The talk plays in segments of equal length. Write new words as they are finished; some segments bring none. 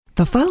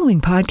The following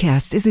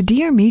podcast is a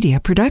Dear Media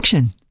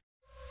production.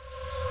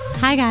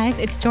 Hi guys,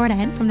 it's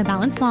Jordan from the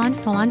Balanced Blonde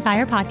Soul on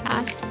Fire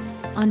podcast.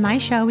 On my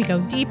show, we go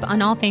deep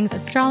on all things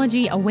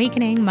astrology,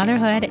 awakening,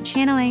 motherhood,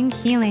 channeling,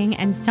 healing,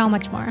 and so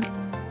much more.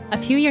 A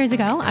few years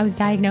ago, I was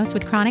diagnosed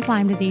with chronic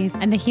Lyme disease,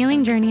 and the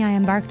healing journey I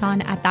embarked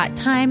on at that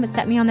time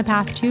set me on the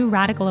path to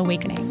radical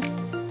awakening.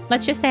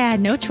 Let's just say I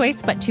had no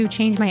choice but to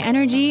change my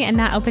energy, and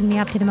that opened me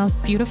up to the most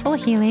beautiful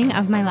healing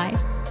of my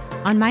life.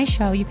 On my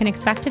show, you can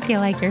expect to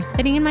feel like you're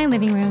sitting in my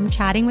living room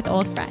chatting with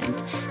old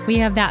friends. We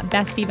have that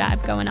bestie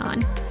vibe going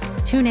on.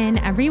 Tune in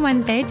every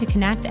Wednesday to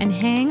connect and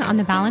hang on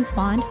the Balanced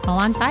Blonde Soul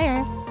on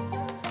Fire.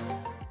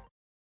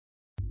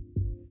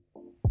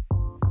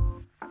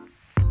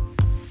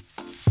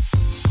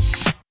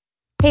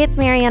 Hey, it's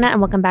Mariana,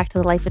 and welcome back to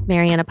the Life with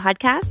Mariana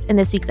podcast. In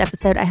this week's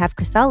episode, I have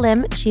Chriselle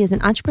Lim. She is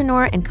an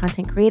entrepreneur and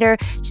content creator.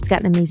 She's got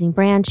an amazing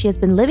brand. She has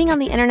been living on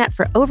the internet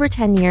for over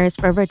 10 years,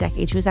 for over a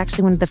decade. She was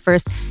actually one of the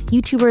first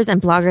YouTubers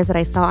and bloggers that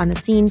I saw on the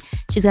scene.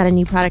 She's got a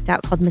new product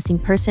out called Missing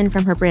Person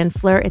from her brand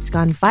Fleur. It's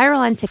gone viral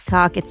on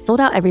TikTok. It's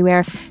sold out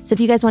everywhere. So if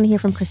you guys want to hear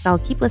from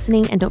Chriselle, keep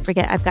listening. And don't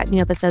forget, I've got new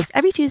episodes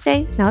every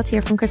Tuesday. Now let's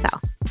hear from Chriselle.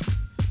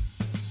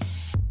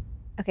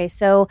 Okay,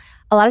 so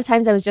a lot of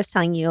times I was just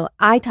telling you,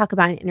 I talk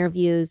about in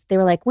interviews, they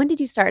were like, when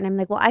did you start? And I'm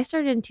like, well, I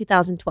started in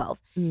 2012.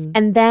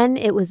 And then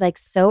it was like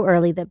so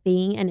early that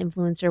being an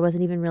influencer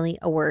wasn't even really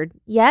a word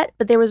yet.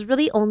 But there was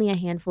really only a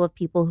handful of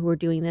people who were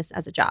doing this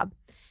as a job.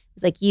 It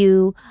was like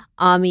you,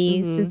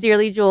 Ami,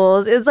 Sincerely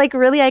Jules. It was like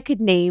really I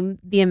could name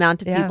the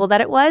amount of people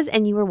that it was.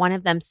 And you were one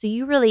of them. So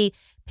you really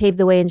paved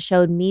the way and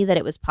showed me that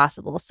it was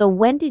possible. So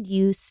when did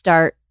you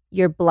start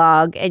your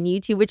blog and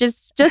YouTube, which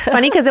is just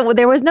funny because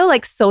there was no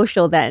like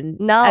social then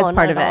as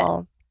part of it.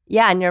 All.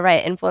 Yeah, and you're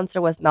right. Influencer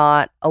was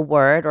not a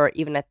word or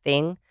even a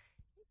thing.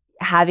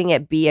 Having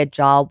it be a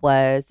job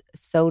was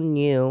so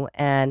new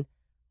and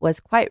was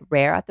quite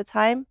rare at the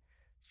time.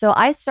 So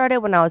I started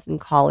when I was in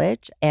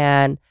college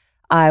and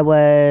I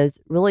was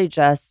really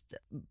just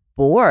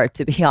bored,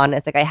 to be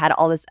honest. Like I had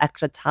all this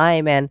extra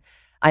time and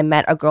I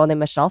met a girl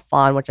named Michelle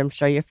Phan, which I'm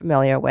sure you're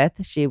familiar with.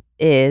 She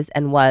is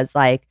and was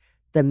like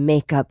the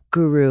makeup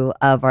guru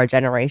of our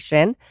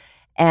generation.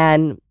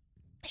 And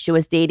she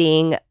was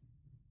dating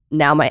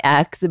now my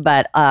ex,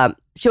 but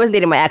she wasn't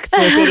dating my ex.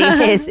 She was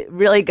dating his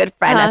really good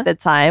friend at the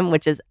time,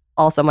 which is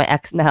also my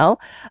ex now.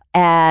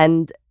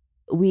 And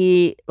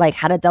we like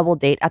had a double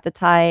date at the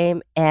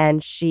time.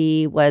 And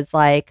she was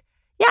like,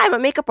 yeah, I'm a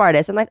makeup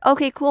artist. I'm like,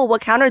 okay, cool.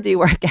 What counter do you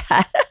work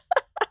at?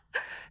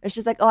 And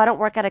she's like, oh, I don't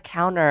work at a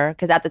counter.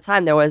 Because at the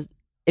time there was,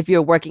 if you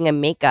were working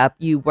in makeup,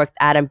 you worked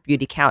at a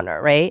beauty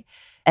counter, right?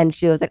 And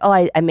she was like, oh,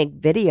 I make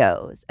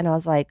videos. And I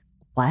was like,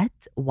 what?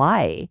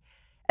 Why?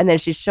 And then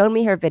she showed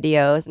me her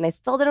videos and I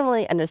still didn't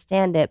really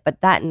understand it.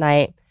 But that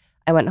night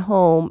I went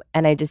home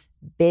and I just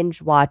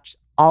binge watched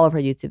all of her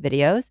YouTube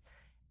videos.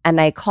 And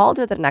I called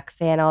her the next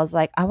day and I was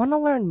like, I want to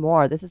learn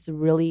more. This is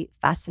really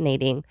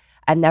fascinating.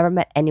 I've never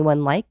met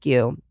anyone like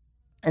you.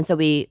 And so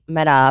we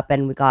met up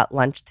and we got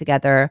lunch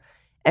together.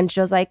 And she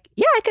was like,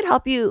 yeah, I could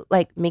help you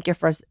like make your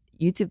first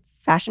YouTube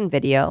fashion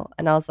video.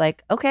 And I was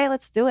like, okay,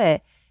 let's do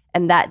it.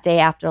 And that day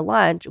after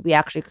lunch, we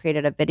actually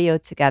created a video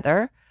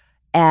together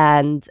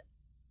and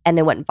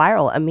it went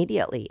viral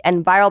immediately.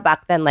 And viral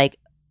back then, like,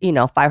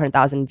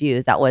 500,000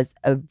 views. That was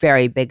a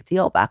very big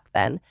deal back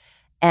then.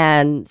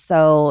 And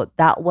so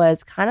that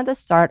was kind of the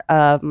start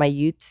of my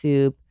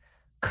YouTube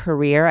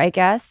career, I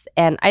guess.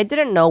 And I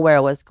didn't know where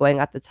it was going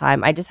at the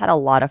time. I just had a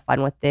lot of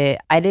fun with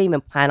it. I didn't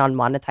even plan on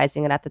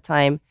monetizing it at the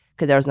time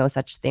because there was no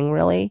such thing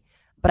really.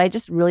 But I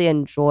just really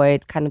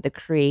enjoyed kind of the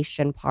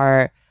creation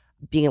part,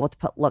 being able to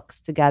put looks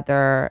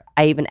together.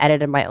 I even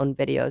edited my own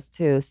videos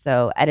too.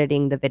 So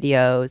editing the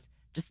videos,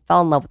 just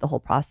fell in love with the whole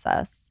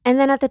process. And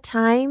then at the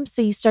time,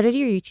 so you started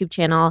your YouTube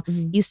channel,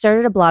 you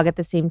started a blog at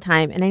the same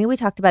time. And I know we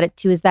talked about it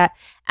too, is that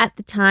at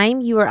the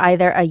time you were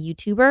either a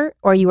YouTuber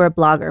or you were a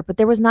blogger, but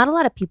there was not a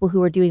lot of people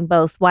who were doing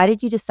both. Why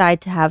did you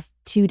decide to have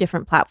two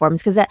different platforms?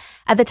 Because at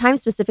the time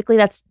specifically,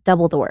 that's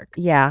double the work.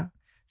 Yeah.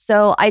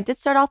 So I did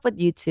start off with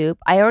YouTube.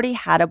 I already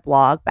had a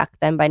blog back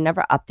then, but I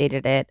never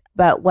updated it.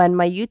 But when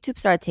my YouTube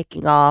started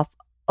taking off,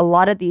 a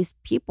lot of these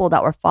people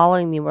that were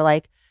following me were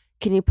like,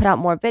 can you put out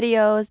more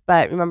videos?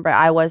 But remember,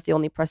 I was the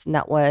only person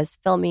that was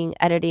filming,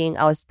 editing.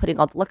 I was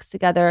putting all the looks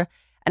together.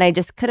 And I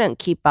just couldn't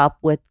keep up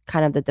with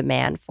kind of the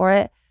demand for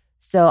it.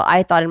 So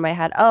I thought in my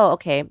head, oh,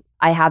 okay,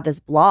 I have this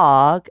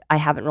blog. I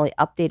haven't really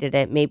updated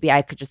it. Maybe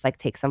I could just like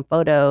take some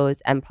photos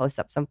and post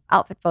up some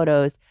outfit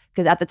photos.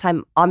 Because at the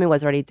time, Ami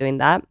was already doing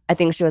that. I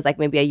think she was like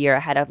maybe a year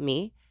ahead of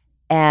me.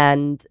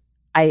 And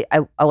I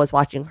was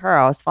watching her.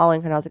 I was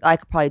following her. And I was like, oh, I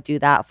could probably do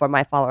that for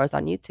my followers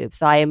on YouTube.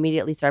 So I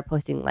immediately started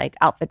posting like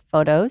outfit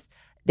photos.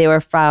 They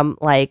were from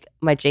like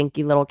my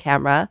janky little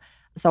camera.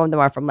 Some of them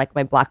are from like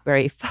my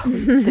BlackBerry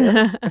phone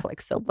too. Like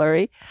so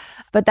blurry.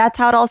 But that's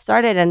how it all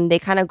started. And they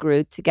kind of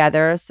grew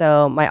together.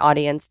 So my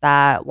audience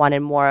that wanted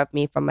more of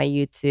me from my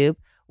YouTube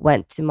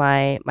went to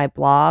my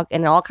blog,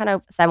 and it all kind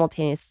of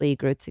simultaneously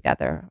grew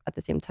together at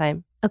the same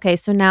time. Okay,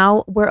 so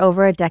now we're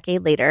over a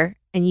decade later,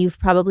 and you've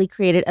probably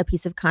created a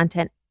piece of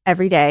content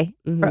every day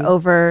for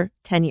over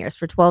 10 years,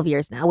 for 12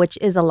 years now, which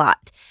is a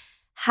lot.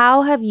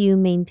 How have you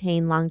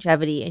maintained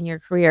longevity in your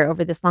career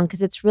over this long?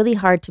 Because it's really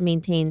hard to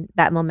maintain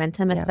that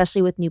momentum,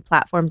 especially with new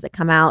platforms that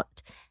come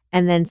out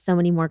and then so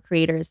many more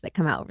creators that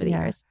come out over the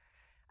years.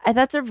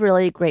 That's a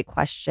really great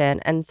question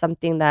and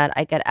something that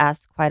I get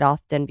asked quite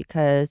often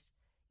because,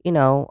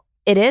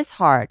 it is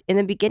hard. In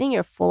the beginning,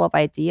 you're full of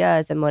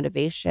ideas and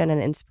motivation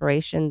and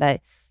inspiration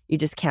that you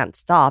just can't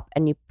stop,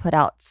 and you put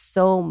out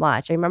so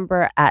much. I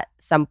remember at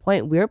some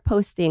point we were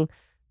posting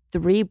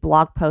 3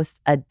 blog posts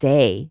a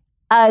day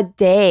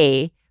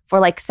for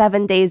like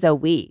 7 days a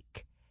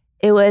week.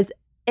 It was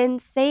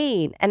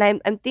insane. And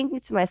I'm thinking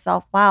to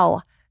myself,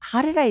 wow,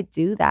 how did I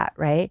do that,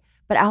 right?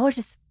 But I was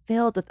just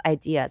filled with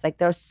ideas. Like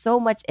there's so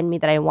much in me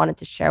that I wanted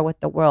to share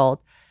with the world.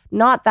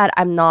 Not that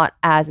I'm not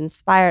as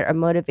inspired or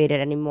motivated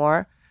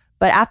anymore,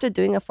 but after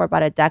doing it for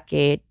about a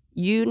decade,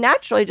 you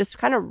naturally just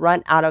kind of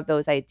run out of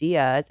those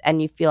ideas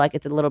and you feel like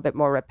it's a little bit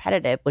more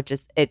repetitive, which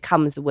is, it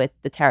comes with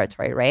the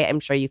territory, right? I'm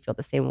sure you feel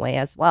the same way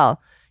as well.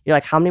 You're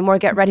like, how many more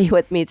get ready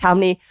with me? How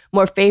many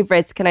more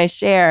favorites can I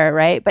share,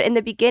 right? But in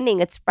the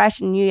beginning, it's fresh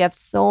and new. You have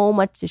so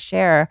much to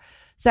share.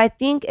 So I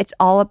think it's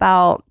all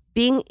about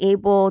being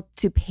able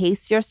to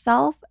pace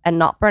yourself and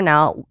not burn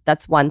out.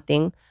 That's one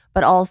thing.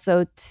 But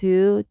also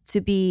to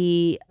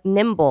be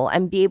nimble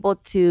and be able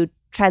to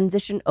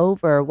transition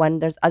over when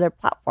there's other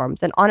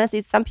platforms. And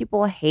honestly, some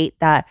people hate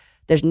that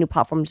there's new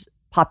platforms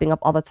popping up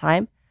all the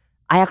time.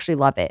 I actually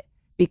love it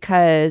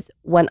because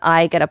when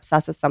I get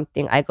obsessed with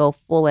something, I go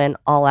full in,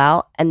 all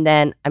out, and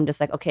then I'm just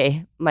like,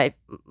 okay, my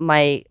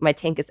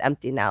tank is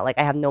empty now. Like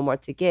I have no more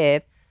to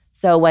give.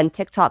 So when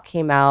TikTok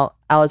came out,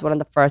 I was one of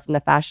the first in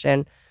the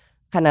fashion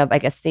kind of, I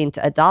guess, scene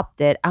to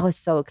adopt it. I was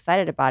so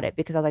excited about it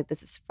because I was like,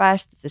 this is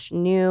fresh, this is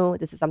new,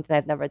 this is something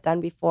I've never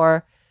done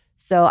before.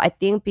 So I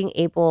think being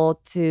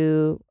able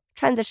to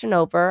transition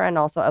over and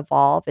also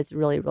evolve is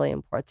really, really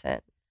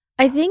important.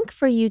 I think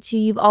for you too,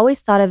 you've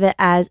always thought of it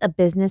as a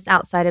business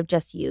outside of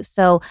just you.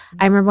 So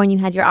I remember when you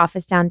had your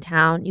office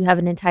downtown, you have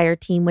an entire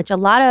team, which a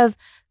lot of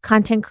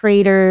content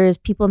creators,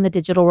 people in the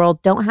digital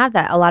world don't have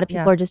that. A lot of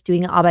people are just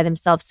doing it all by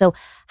themselves. So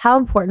how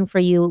important for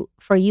you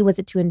was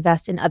it to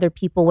invest in other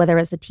people, whether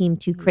it's a team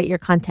to create your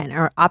content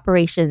or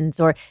operations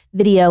or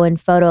video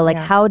and photo? Like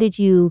how did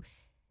you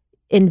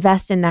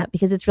invest in that?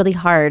 Because it's really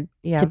hard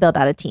to build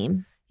out a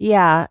team.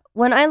 Yeah.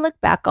 When I look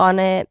back on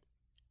it,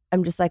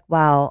 I'm just like,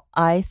 wow,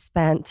 I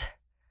spent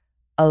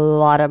a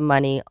lot of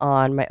money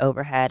on my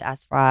overhead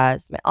as far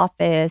as my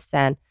office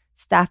and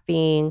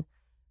staffing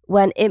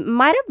when it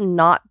might have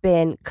not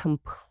been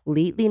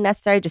completely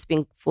necessary, just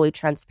being fully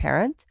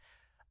transparent.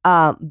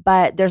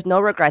 But there's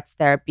no regrets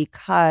there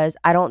because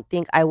I don't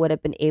think I would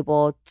have been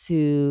able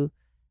to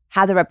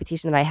have the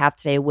reputation that I have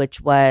today,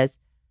 which was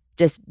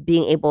just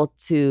being able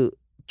to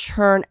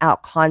churn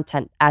out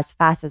content as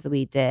fast as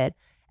we did,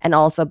 and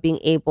also being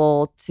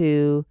able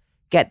to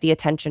get the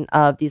attention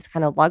of these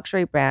kind of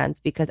luxury brands,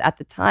 because at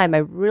the time I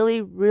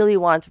really, really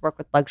wanted to work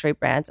with luxury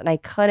brands and I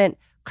couldn't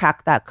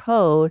crack that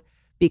code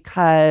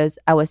because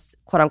I was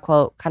quote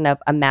unquote kind of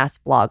a mass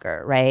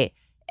blogger, right?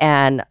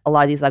 And a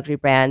lot of these luxury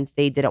brands,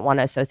 they didn't want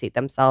to associate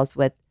themselves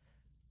with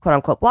quote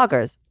unquote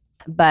bloggers.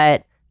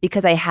 But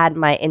because I had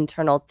my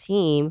internal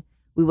team,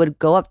 we would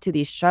go up to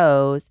these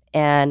shows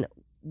and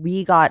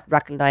we got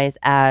recognized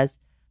as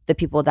the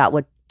people that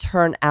would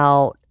turn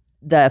out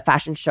the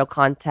fashion show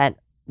content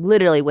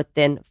literally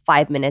within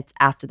 5 minutes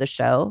after the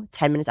show,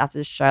 10 minutes after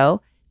the show,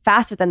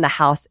 faster than the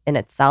house in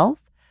itself.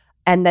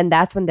 And then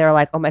that's when they're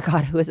like, oh my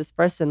God, who is this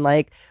person?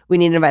 Like, we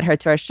need to invite her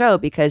to our show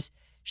because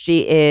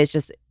she is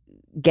just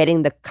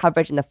getting the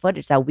coverage and the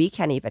footage that we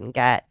can't even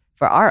get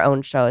for our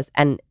own shows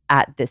and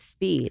at this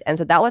speed. And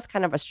so that was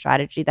kind of a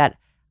strategy that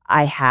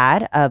I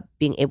had of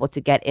being able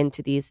to get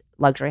into these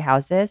luxury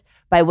houses,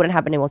 but I wouldn't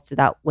have been able to do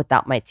that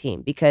without my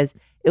team because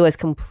it was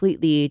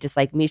completely just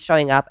like me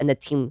showing up and the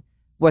team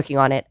working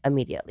on it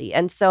immediately.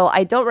 And so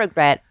I don't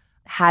regret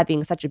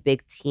having such a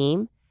big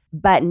team,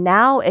 but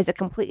now is it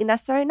completely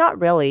necessary? Not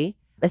really,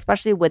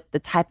 especially with the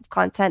type of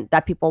content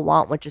that people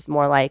want, which is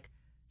more like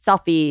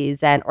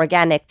selfies and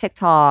organic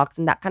TikToks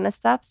and that kind of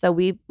stuff. So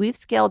we've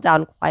scaled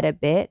down quite a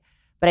bit,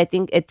 but I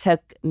think it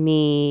took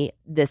me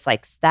this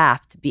like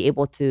staff to be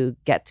able to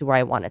get to where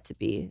I wanted to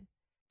be.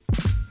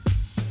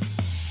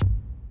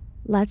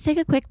 Let's take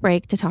a quick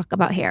break to talk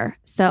about hair.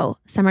 So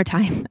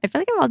summertime, I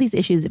feel like I have all these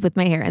issues with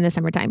my hair in the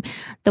summertime.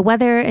 The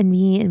weather and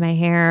me and my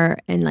hair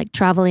and like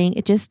traveling,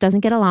 it just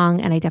doesn't get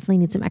along and I definitely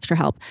need some extra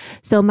help.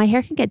 So my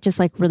hair can get just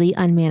like really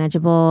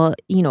unmanageable,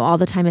 all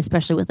the time,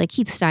 especially with like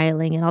heat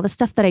styling and all the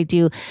stuff that I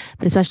do,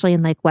 but especially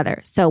in like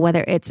weather. So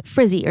whether it's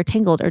frizzy or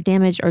tangled or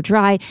damaged or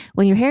dry,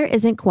 when your hair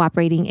isn't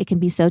cooperating, it can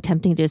be so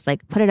tempting to just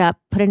like put it up,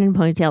 put it in a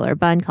ponytail or a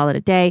bun, call it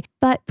a day.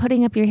 But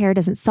putting up your hair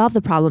doesn't solve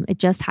the problem. It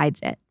just hides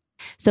it.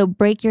 So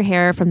break your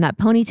hair from that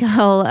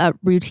ponytail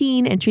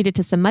routine and treat it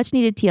to some much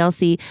needed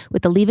TLC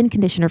with the leave-in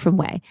conditioner from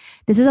Way.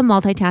 This is a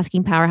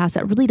multitasking powerhouse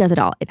that really does it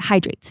all. It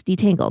hydrates,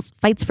 detangles,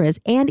 fights frizz,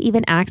 and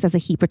even acts as a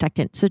heat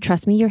protectant. So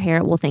trust me, your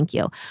hair will thank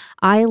you.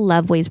 I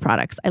love Way's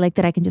products. I like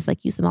that I can just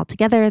use them all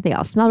together. They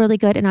all smell really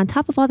good. And on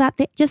top of all that,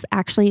 they just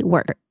actually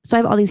work. So I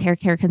have all these hair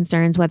care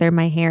concerns, whether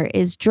my hair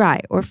is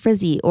dry or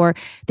frizzy or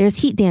there's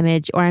heat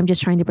damage or I'm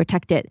just trying to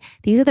protect it.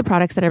 These are the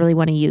products that I really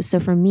want to use. So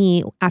for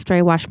me, after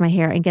I wash my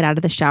hair and get out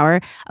of the shower,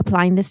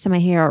 applying this to my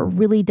hair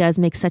really does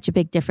make such a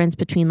big difference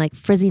between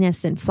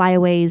frizziness and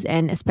flyaways,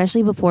 and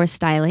especially before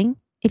styling.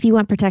 If you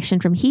want protection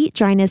from heat,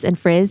 dryness, and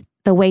frizz,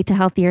 the way to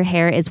healthier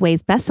hair is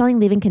Way's best-selling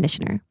leave-in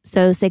conditioner.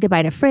 So say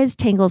goodbye to frizz,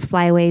 tangles,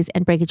 flyaways,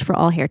 and breakage for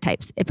all hair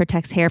types. It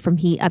protects hair from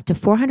heat up to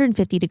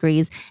 450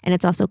 degrees, and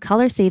it's also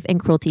color-safe and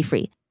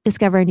cruelty-free.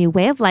 Discover a new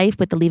way of life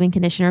with the leave-in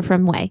conditioner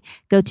from Way.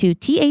 Go to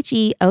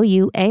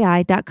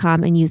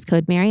theouai.com and use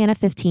code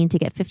Mariana15 to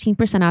get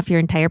 15% off your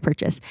entire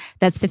purchase.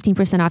 That's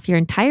 15% off your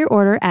entire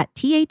order at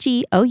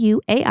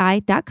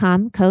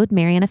theouai.com, code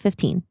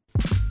Mariana15.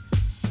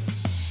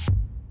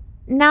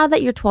 Now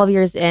that you're 12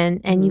 years in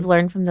and you've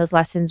learned from those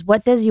lessons,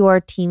 what does your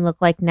team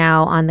look like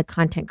now on the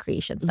content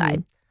creation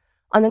side?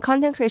 On the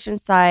content creation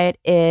side,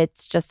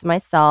 it's just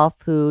myself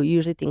who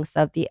usually thinks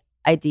of the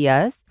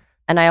ideas.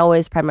 And I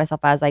always pride myself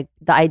as the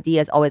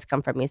ideas always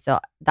come from me. So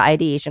the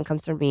ideation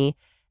comes from me.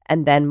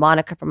 And then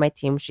Monica from my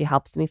team, she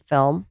helps me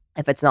film.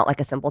 If it's not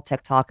a simple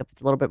TikTok, if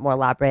it's a little bit more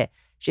elaborate,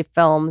 she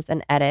films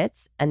and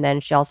edits. And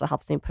then she also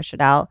helps me push it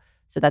out.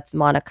 So that's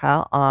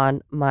Monica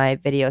on my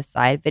video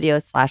side,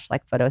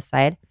 video/photo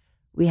side.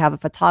 We have a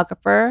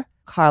photographer,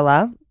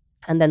 Carla,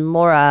 and then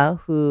Laura,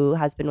 who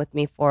has been with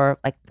me for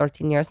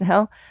 13 years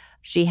now.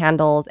 She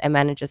handles and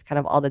manages kind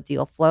of all the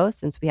deal flow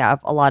since we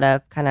have a lot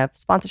of kind of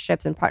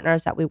sponsorships and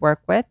partners that we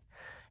work with.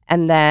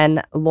 And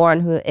then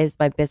Lauren, who is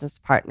my business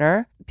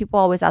partner. People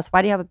always ask,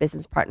 why do you have a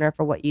business partner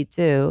for what you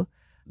do?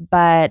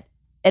 But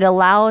it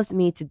allows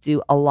me to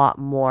do a lot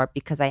more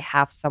because I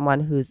have someone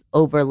who's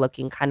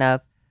overlooking kind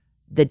of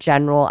the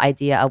general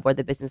idea of where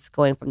the business is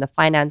going, from the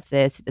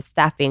finances to the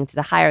staffing to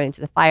the hiring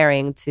to the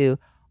firing to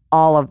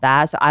all of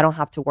that. So I don't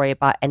have to worry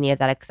about any of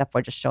that except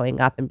for just showing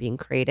up and being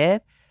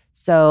creative.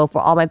 So for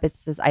all my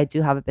businesses, I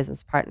do have a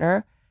business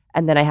partner.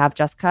 And then I have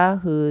Jessica,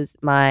 who's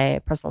my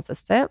personal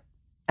assistant.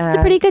 It's a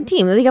pretty good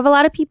team. You have a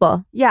lot of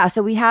people. Yeah.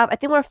 So we have, I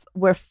think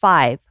we're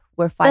five.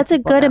 We're five. That's a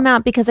good now.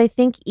 amount because I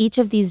think each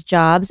of these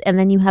jobs, and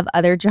then you have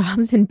other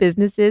jobs and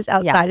businesses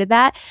outside of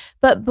that.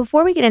 But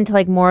before we get into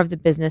more of the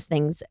business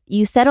things,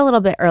 you said a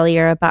little bit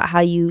earlier about how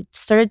you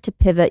started to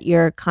pivot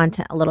your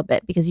content a little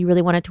bit because you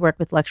really wanted to work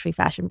with luxury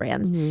fashion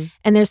brands. Mm-hmm.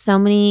 And there's so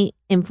many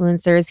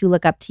influencers who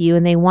look up to you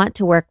and they want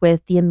to work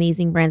with the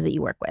amazing brands that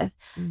you work with.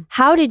 Mm-hmm.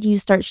 How did you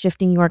start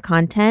shifting your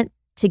content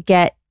to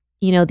get,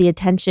 the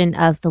attention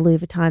of the Louis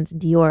Vuittons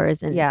and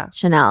Dior's and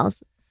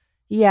Chanel's?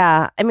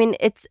 Yeah, I mean,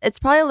 it's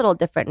probably a little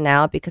different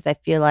now because I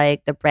feel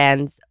like the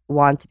brands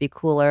want to be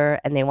cooler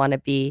and they want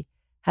to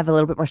have a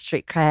little bit more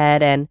street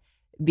cred and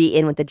be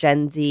in with the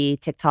Gen Z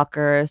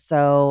TikTokers.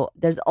 So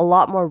there's a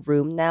lot more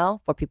room now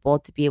for people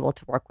to be able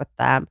to work with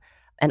them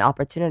and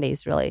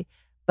opportunities, really.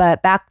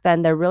 But back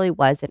then, there really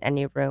wasn't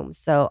any room.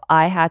 So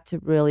I had to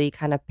really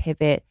kind of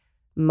pivot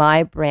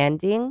my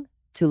branding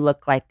to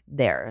look like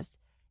theirs.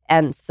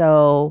 And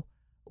so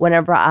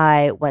whenever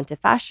I went to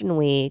Fashion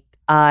Week,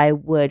 I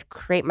would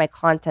create my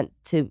content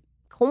to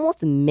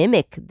almost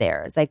mimic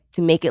theirs,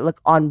 to make it look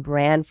on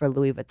brand for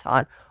Louis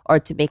Vuitton or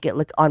to make it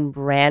look on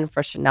brand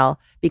for Chanel,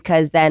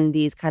 because then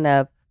these kind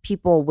of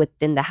people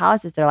within the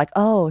houses, they're like,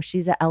 oh,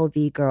 she's a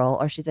LV girl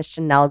or she's a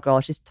Chanel girl.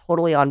 She's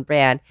totally on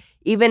brand,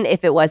 even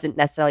if it wasn't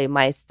necessarily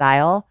my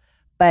style.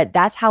 But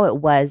that's how it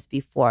was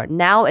before.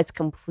 Now it's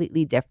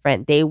completely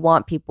different. They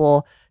want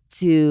people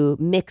to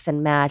mix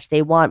and match.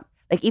 They want,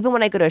 even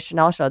when I go to a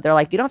Chanel show, they're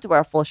like, you don't have to wear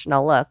a full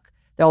Chanel look.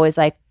 They're always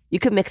like, you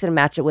could mix and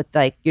match it with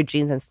your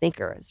jeans and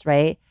sneakers,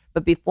 right?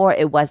 But before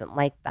it wasn't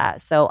like that.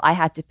 So I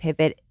had to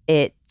pivot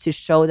it to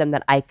show them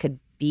that I could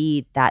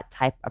be that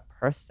type of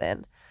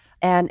person.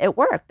 And it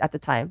worked at the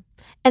time.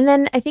 And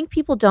then I think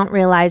people don't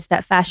realize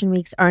that fashion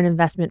weeks are an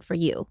investment for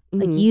you.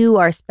 Mm-hmm. You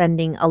are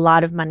spending a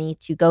lot of money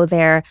to go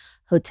there,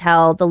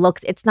 hotel, the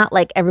looks. It's not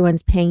like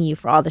everyone's paying you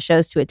for all the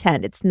shows to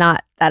attend. It's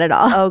not that at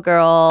all. Oh,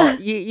 girl,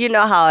 you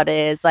know how it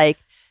is.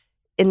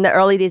 In the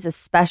early days,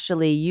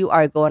 especially, you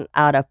are going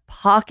out of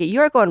pocket. You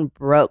are going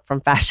broke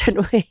from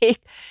Fashion Week,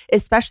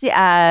 especially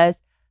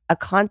as a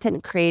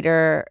content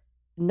creator.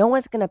 No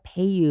one's going to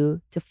pay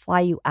you to fly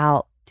you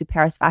out to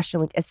Paris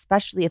Fashion Week,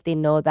 especially if they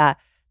know that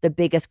the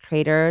biggest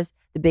creators,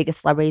 the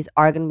biggest celebrities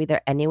are going to be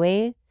there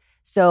anyway.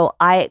 So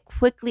I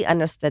quickly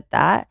understood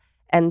that.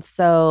 And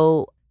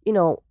so,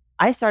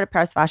 I started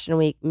Paris Fashion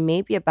Week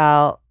maybe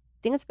I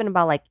think it's been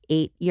about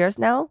 8 years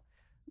now.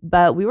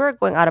 But we were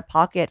going out of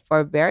pocket for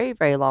a very,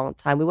 very long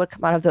time. We would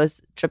come out of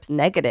those trips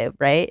negative,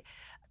 right?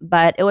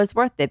 But it was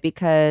worth it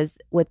because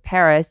with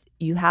Paris,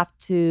 you have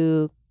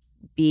to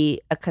be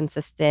a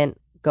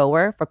consistent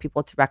goer for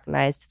people to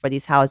recognize, for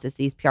these houses,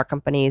 these PR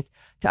companies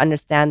to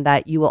understand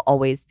that you will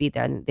always be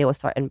there and they will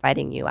start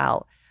inviting you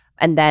out.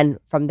 And then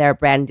from there,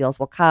 brand deals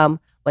will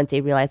come once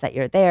they realize that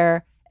you're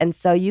there. And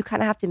so you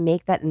kind of have to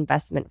make that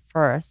investment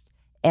first.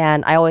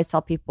 And I always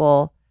tell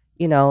people,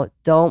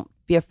 don't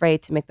be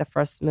afraid to make the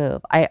first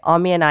move.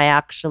 Ami and I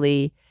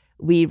actually,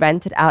 we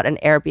rented out an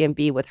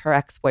Airbnb with her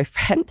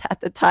ex-boyfriend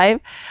at the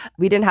time.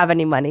 We didn't have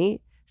any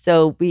money.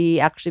 So we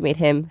actually made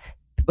him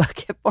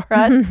book it for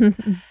us.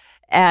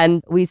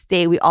 And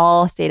we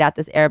all stayed at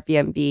this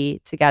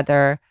Airbnb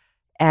together.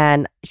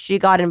 And she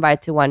got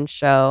invited to one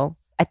show.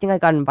 I think I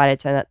got invited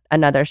to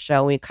another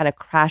show. We kind of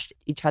crashed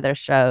each other's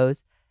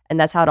shows. And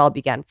that's how it all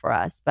began for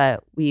us.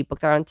 But we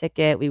booked our own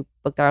ticket. We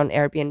booked our own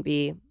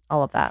Airbnb,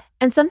 all of that.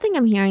 And something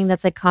I'm hearing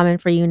that's like common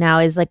for you now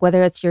is like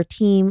whether it's your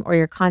team or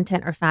your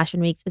content or fashion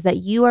weeks is that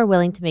you are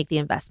willing to make the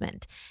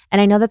investment.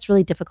 And I know that's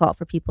really difficult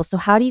for people. So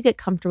how do you get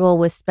comfortable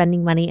with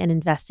spending money and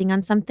investing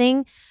on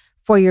something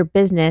for your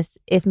business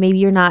if maybe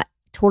you're not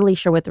totally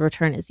sure what the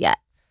return is yet?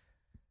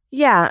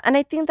 Yeah. And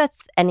I think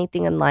that's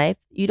anything in life.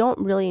 You don't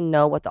really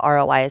know what the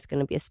ROI is going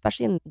to be,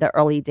 especially in the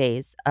early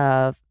days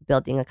of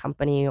building a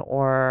company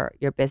or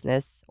your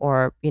business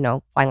or,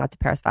 flying out to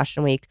Paris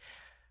Fashion Week.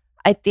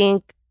 I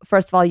think,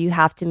 first of all, you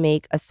have to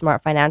make a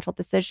smart financial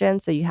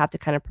decision. So you have to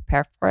kind of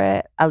prepare for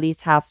it, at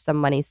least have some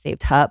money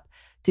saved up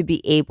to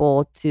be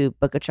able to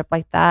book a trip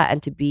like that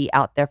and to be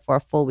out there for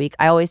a full week.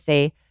 I always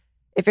say,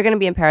 if you're going to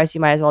be in Paris,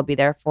 you might as well be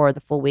there for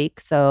the full week.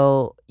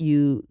 So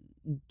you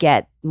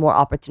get more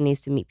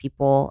opportunities to meet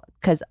people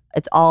because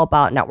it's all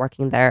about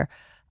networking there.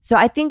 So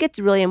I think it's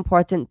really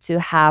important to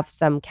have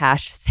some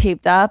cash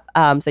saved up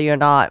so you're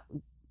not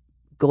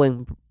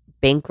going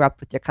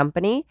bankrupt with your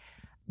company.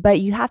 But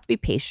you have to be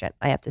patient,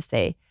 I have to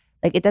say.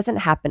 Like, it doesn't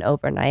happen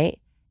overnight.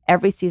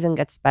 Every season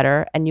gets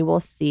better and you will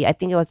see. I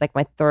think it was like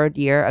my third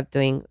year of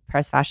doing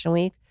Paris Fashion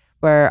Week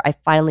where I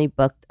finally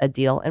booked a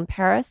deal in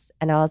Paris.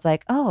 And I was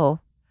like, oh,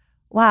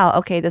 wow,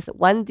 okay, this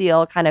one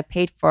deal kind of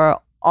paid for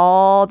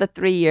all the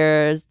 3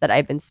 years that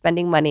I've been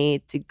spending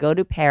money to go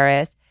to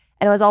Paris,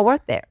 and it was all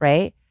worth it,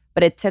 right?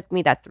 But it took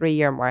me that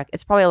 3-year mark.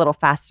 It's probably a little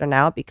faster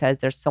now because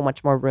there's so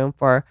much more room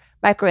for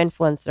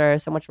micro-influencers,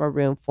 so much more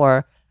room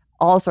for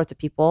all sorts of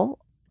people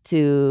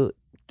to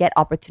get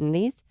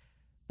opportunities.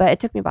 But it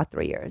took me about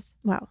 3 years.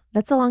 Wow.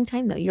 That's a long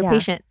time though. You're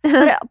patient.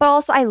 but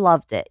also I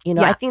loved it.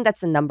 Yeah. I think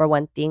that's the number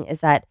one thing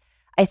is that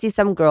I see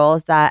some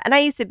girls that, and I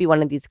used to be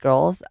one of these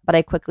girls, but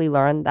I quickly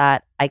learned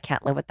that I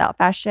can't live without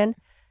fashion.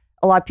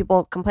 A lot of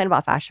people complain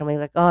about fashion week,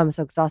 like, oh, I'm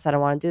so exhausted. I don't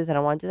want to do this. I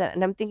don't want to do that.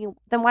 And I'm thinking,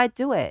 then why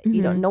do it?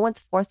 Mm-hmm. No one's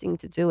forcing you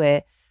to do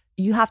it.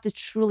 You have to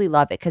truly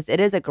love it because it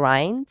is a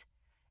grind.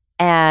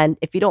 And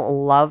if you don't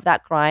love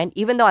that grind,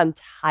 even though I'm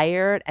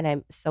tired and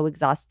I'm so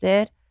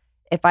exhausted,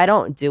 if I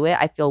don't do it,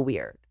 I feel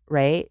weird,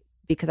 right?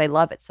 Because I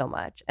love it so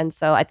much. And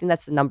so I think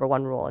that's the number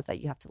one rule is that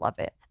you have to love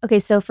it. Okay,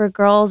 so for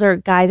girls or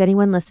guys,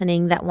 anyone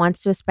listening that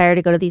wants to aspire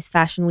to go to these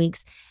fashion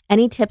weeks,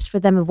 any tips for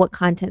them of what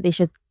content they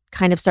should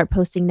kind of start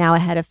posting now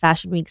ahead of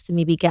fashion weeks to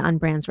maybe get on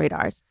brands'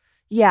 radars?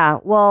 Yeah,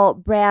 well,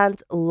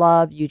 brands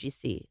love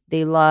UGC.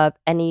 They love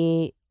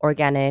any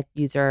organic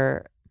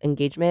user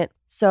engagement.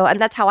 So, and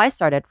that's how I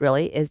started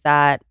really, is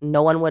that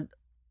no one would,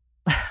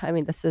 I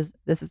mean, this is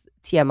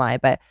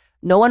TMI, but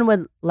no one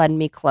would lend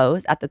me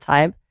clothes at the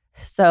time.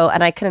 So,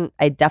 and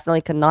I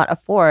definitely could not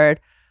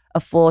afford a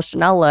full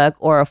Chanel look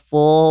or a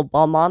full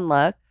Balmain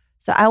look.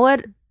 So I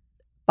would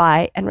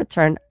buy and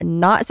return,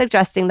 not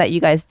suggesting that you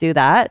guys do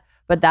that,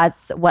 but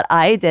that's what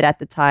I did at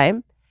the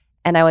time.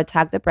 And I would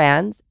tag the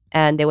brands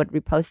and they would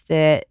repost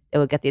it. It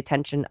would get the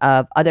attention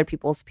of other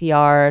people's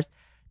PRs.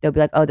 They'll be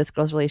like, oh, this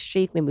girl's really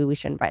chic. Maybe we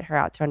should invite her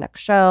out to our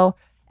next show.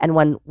 And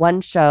when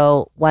one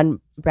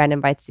brand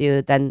invites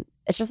you, then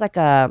it's just like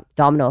a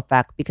domino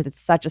effect because it's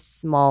such a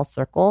small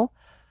circle.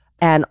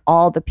 And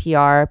all the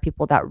PR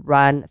people that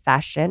run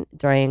fashion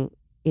during,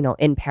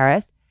 in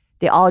Paris,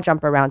 they all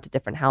jump around to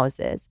different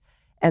houses.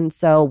 And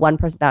so one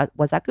person that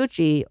was at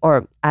Gucci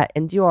or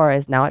in Dior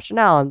is now at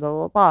Chanel and blah,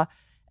 blah, blah.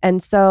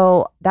 And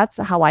so that's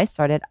how I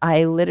started.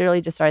 I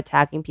literally just started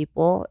tagging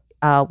people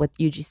with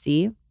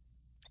UGC.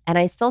 And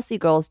I still see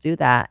girls do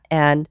that.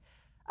 And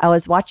I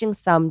was watching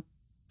some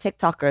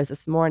TikTokers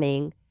this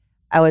morning.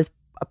 I was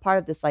a part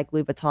of this like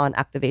Louis Vuitton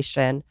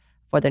activation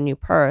for their new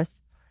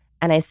purse.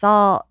 And I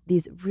saw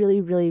these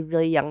really, really,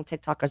 really young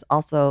TikTokers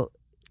also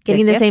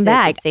getting the same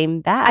bag.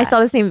 I saw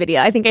the same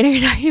video. I think I know what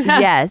you're talking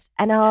about. Yes.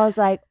 And I was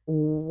like,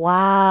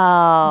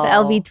 wow. The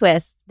LV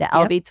twist. The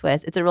LV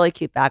twist. It's a really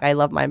cute bag. I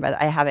love mine, but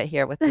I have it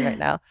here with me right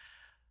now.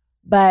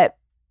 But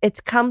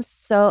it's come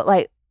so,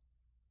 like,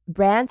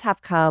 brands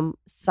have come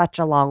such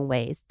a long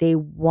ways. They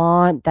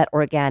want that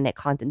organic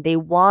content. They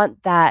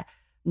want that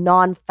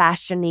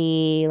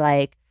non-fashiony,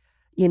 like,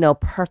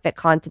 perfect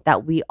content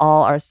that we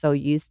all are so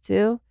used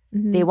to.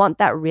 Mm-hmm. They want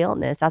that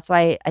realness. That's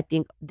why I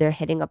think they're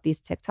hitting up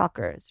these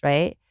TikTokers,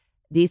 right?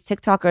 These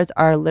TikTokers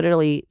are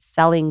literally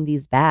selling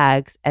these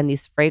bags and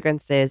these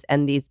fragrances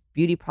and these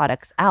beauty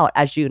products out,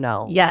 as you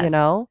know. Yes.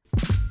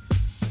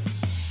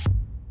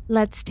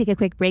 Let's take a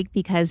quick break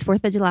because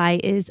 4th of July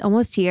is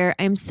almost here.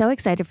 I'm so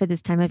excited for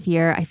this time of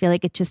year. I feel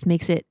like it just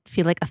makes it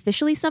feel like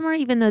officially summer,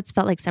 even though it's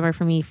felt like summer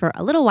for me for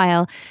a little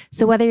while.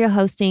 So whether you're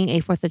hosting a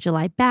 4th of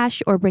July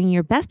bash or bringing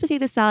your best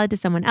potato salad to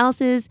someone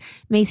else's,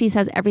 Macy's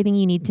has everything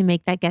you need to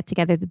make that get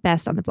together the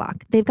best on the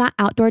block. They've got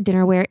outdoor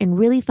dinnerware in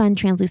really fun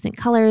translucent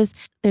colors.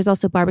 There's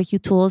also barbecue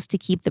tools to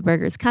keep the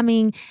burgers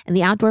coming and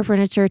the outdoor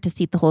furniture to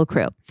seat the whole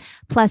crew.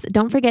 Plus,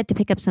 don't forget to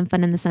pick up some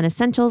fun in the sun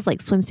essentials like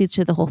swimsuits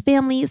for the whole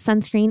family,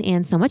 sunscreen,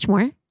 and so much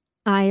more.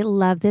 I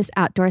love this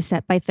outdoor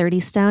set by 30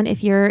 Stone.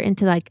 If you're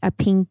into like a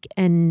pink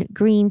and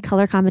green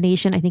color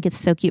combination, I think it's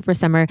so cute for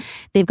summer.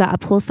 They've got a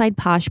poolside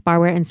posh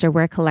barware and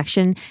serveware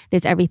collection.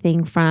 There's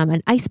everything from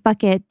an ice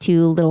bucket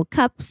to little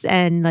cups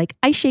and like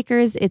ice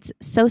shakers. It's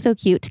so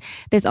cute.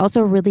 There's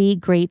also really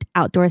great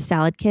outdoor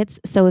salad kits.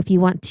 So if you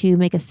want to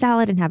make a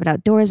salad and have it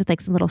outdoors with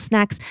like some little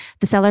snacks,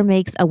 the seller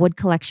makes a wood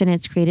collection.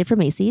 It's created for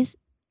Macy's.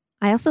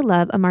 I also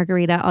love a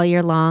margarita all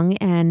year long,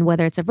 and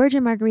whether it's a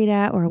virgin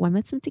margarita or one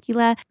with some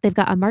tequila, they've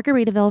got a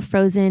Margaritaville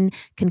frozen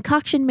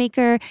concoction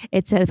maker.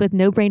 It's with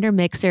no-brainer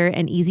mixer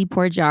and easy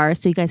pour jar,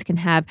 so you guys can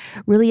have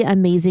really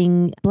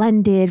amazing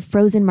blended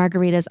frozen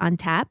margaritas on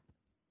tap.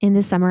 In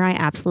the summer, I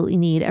absolutely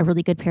need a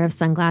really good pair of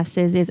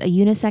sunglasses. There's a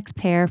unisex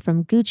pair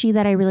from Gucci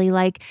that I really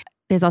like.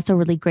 There's also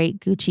really great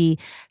Gucci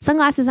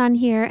sunglasses on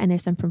here, and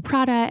there's some from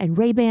Prada and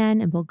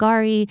Ray-Ban and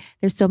Bulgari.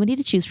 There's so many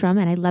to choose from,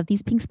 and I love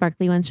these pink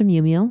sparkly ones from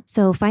Miu Miu.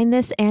 So find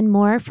this and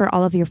more for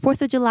all of your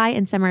 4th of July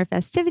and summer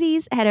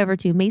festivities. Head over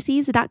to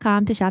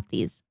Macys.com to shop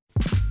these.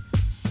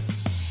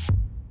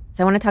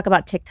 So I want to talk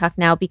about TikTok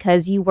now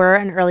because you were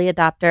an early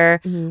adopter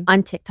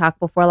on TikTok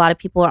before a lot of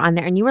people were on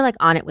there, and you were like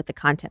on it with the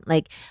content.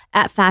 Like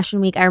at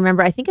Fashion Week, I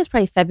remember, I think it was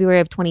probably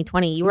February of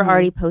 2020, you were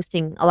already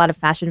posting a lot of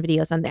fashion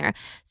videos on there.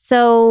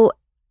 So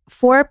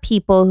for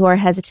people who are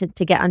hesitant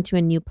to get onto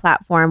a new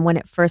platform when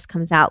it first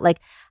comes out, like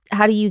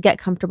how do you get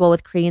comfortable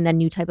with creating that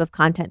new type of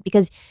content?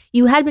 Because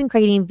you had been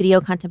creating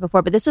video content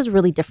before, but this was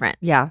really different.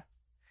 Yeah.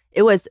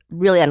 It was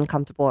really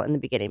uncomfortable in the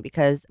beginning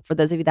because for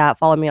those of you that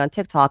follow me on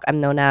TikTok,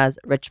 I'm known as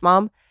Rich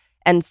Mom.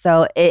 And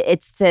so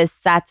it's this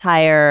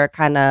satire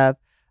kind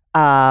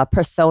of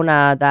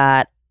persona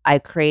that I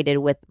created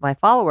with my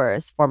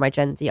followers for my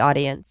Gen Z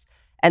audience.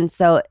 And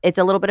so it's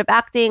a little bit of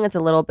acting. It's a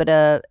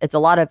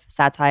lot of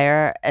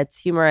satire. It's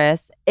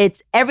humorous.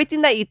 It's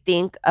everything that you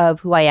think of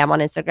who I am on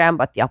Instagram,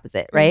 but the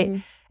opposite,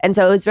 right? And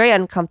so it was very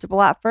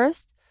uncomfortable at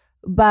first.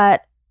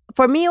 But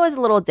for me, it was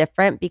a little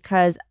different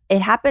because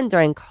it happened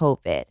during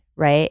COVID,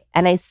 right?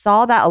 And I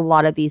saw that a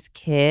lot of these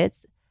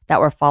kids that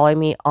were following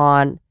me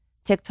on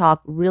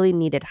TikTok really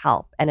needed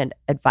help and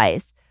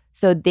advice.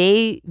 So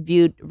they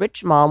viewed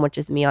Rich Mom, which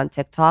is me on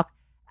TikTok,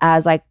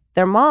 as like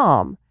their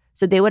mom.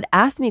 So they would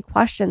ask me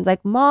questions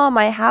like, Mom,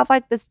 I have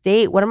like this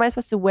date. What am I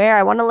supposed to wear?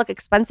 I want to look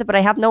expensive, but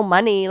I have no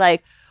money.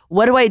 Like,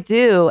 what do I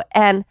do?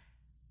 And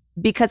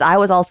because I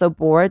was also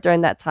bored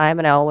during that time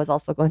and I was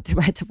also going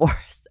through my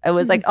divorce, it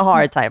was like a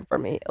hard time for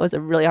me. It was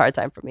a really hard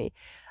time for me.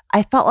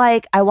 I felt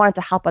like I wanted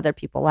to help other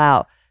people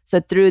out. So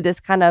through this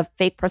kind of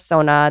fake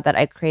persona that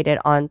I created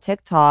on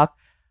TikTok,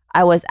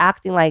 I was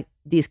acting like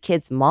these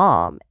kids'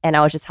 mom. And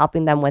I was just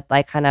helping them with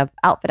like kind of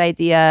outfit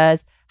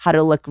ideas, how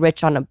to look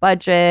rich on a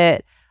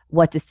budget,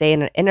 what to say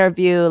in an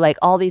interview, like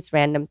all these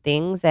random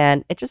things.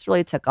 And it just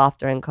really took off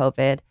during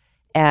COVID.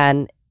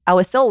 And I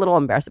was still a little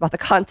embarrassed about the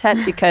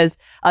content because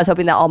I was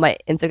hoping that all my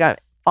Instagram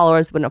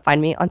followers wouldn't find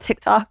me on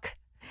TikTok.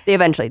 They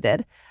eventually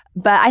did.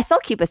 But I still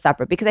keep it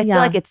separate because I feel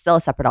like it's still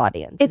a separate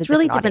audience. It's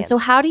really different. Audience. So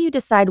how do you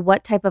decide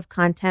what type of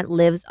content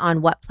lives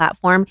on what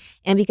platform?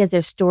 And because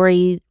there's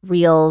stories,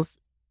 reels,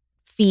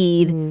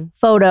 feed,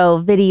 photo,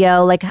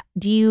 video, like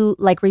do you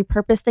like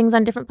repurpose things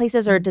on different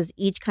places or does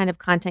each kind of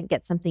content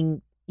get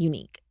something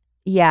unique?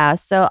 Yeah,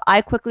 so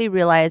I quickly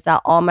realized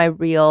that all my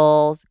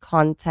Reels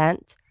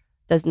content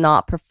does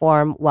not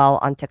perform well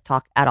on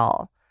TikTok at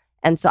all.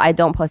 And so I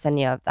don't post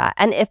any of that.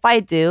 And if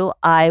I do,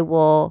 I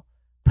will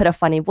put a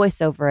funny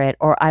voice over it,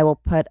 or I will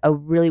put a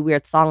really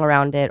weird song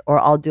around it, or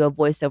I'll do a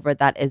voiceover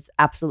that is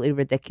absolutely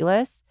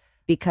ridiculous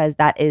because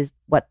that is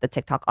what the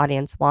TikTok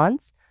audience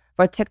wants.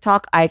 For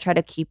TikTok, I try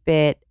to keep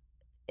it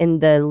in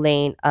the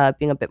lane of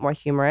being a bit more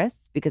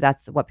humorous because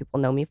that's what people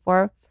know me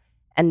for.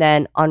 And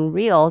then on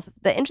Reels,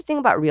 the interesting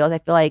about Reels, I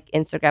feel like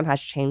Instagram has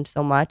changed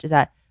so much is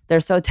that they're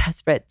so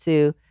desperate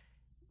to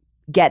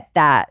get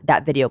that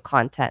video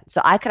content. So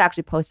I could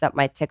actually post up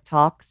my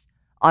TikToks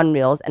on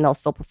Reels and it'll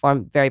still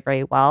perform very,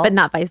 very well. But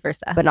not vice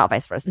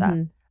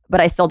versa. But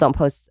I still don't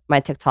post my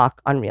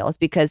TikTok on Reels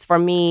because for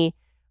me,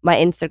 my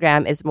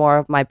Instagram is more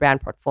of my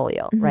brand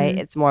portfolio, right?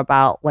 It's more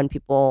about when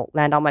people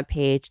land on my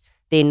page,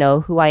 they know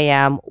who I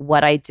am,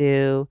 what I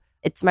do.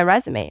 It's my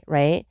resume,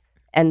 right?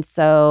 And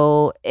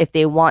so if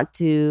they want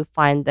to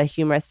find the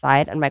humorous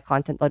side on my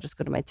content, they'll just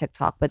go to my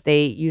TikTok, but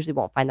they usually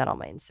won't find that on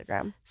my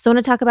Instagram. So I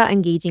want to talk about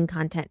engaging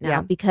content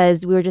now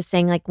because we were just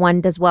saying like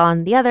one does well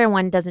on the other,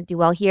 one doesn't do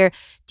well here.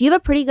 Do you have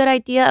a pretty good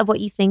idea of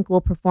what you think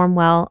will perform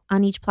well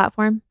on each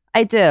platform?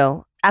 I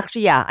do.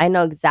 Actually, yeah, I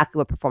know exactly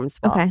what performs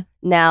well. Okay.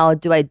 Now,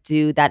 do I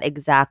do that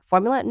exact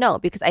formula? No,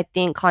 because I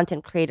think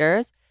content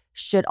creators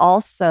should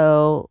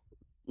also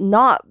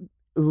not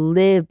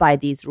live by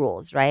these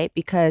rules, right?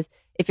 Because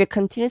if you're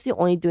continuously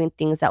only doing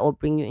things that will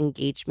bring you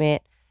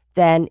engagement,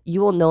 then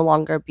you will no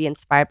longer be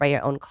inspired by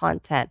your own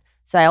content.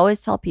 So I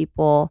always tell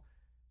people,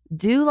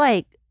 do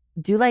like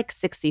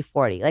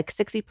 60-40, like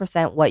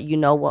 60% what you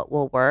know what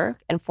will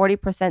work, and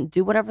 40%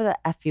 do whatever the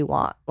F you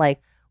want.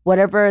 Like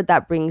whatever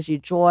that brings you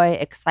joy,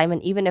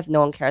 excitement, even if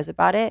no one cares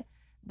about it,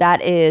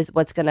 that is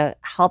what's going to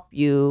help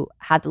you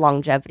have the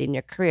longevity in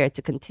your career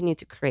to continue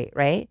to create,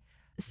 right?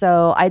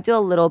 So I do a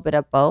little bit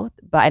of both,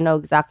 but I know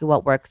exactly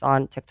what works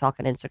on TikTok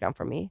and Instagram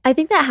for me. I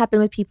think that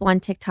happened with people on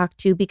TikTok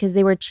too, because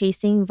they were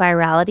chasing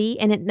virality,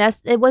 and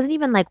it wasn't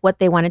even like what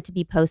they wanted to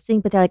be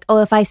posting, but they're like, oh,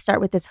 if I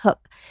start with this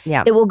hook,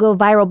 it will go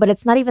viral. But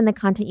it's not even the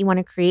content you want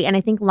to create. And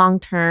I think long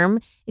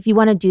term, if you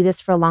want to do this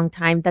for a long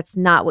time, that's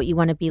not what you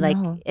want to be like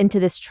into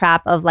this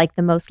trap of like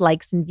the most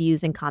likes and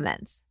views and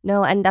comments.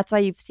 No, and that's why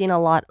you've seen a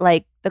lot,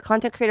 like the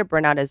content creator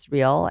burnout is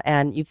real,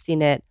 and you've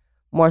seen it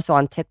more so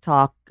on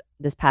TikTok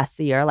this past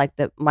year. Like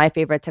my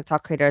favorite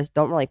TikTok creators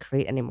don't really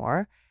create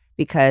anymore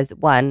because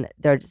one,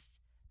 they're just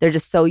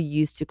so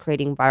used to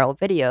creating viral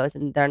videos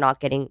and they're not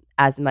getting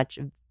as much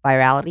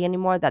virality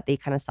anymore that they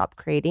kind of stop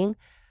creating.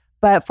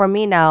 But for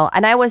me now,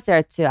 and I was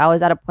there too, I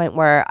was at a point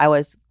where I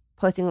was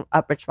posting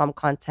up Rich Mom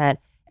content.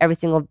 Every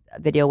single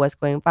video was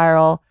going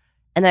viral.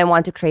 And then I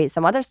wanted to create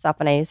some other stuff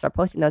and I started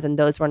posting those, and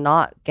those were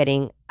not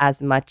getting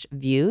as much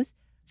views.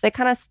 So I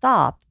kind of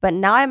stopped. But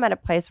now I'm at a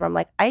place where I'm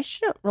like, I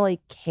shouldn't really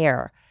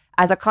care.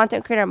 As a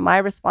content creator, my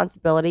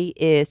responsibility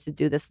is to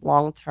do this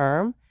long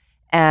term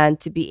and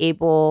to be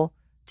able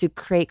to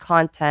create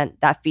content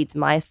that feeds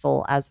my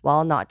soul as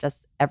well, not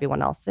just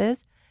everyone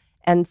else's.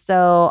 And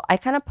so I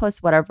kind of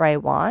post whatever I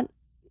want,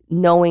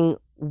 knowing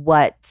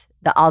what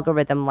the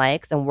algorithm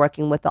likes and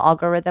working with the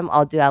algorithm.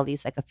 I'll do at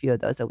least like a few of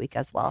those a week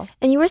as well.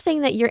 And you were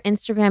saying that your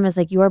Instagram is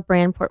like your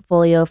brand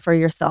portfolio for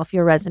yourself,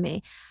 your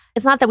resume.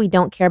 It's not that we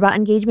don't care about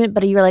engagement,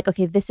 but you're like,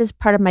 okay, this is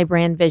part of my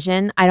brand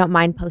vision. I don't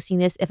mind posting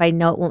this if I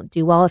know it won't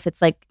do well, if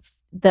it's like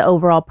the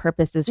overall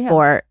purpose is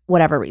for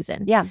whatever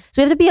reason. Yeah. So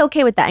we have to be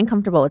okay with that and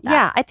comfortable with that.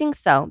 Yeah, I think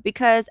so.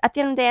 Because at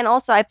the end of the day, and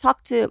also I've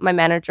talked to my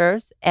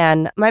managers,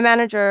 and my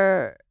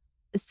manager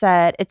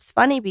said it's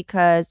funny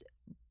because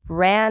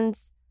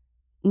brands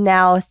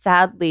now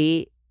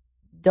sadly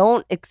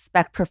don't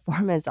expect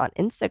performance on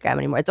Instagram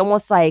anymore. It's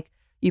almost like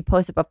you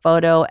post up a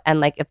photo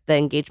and like if the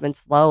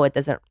engagement's low, it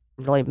doesn't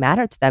really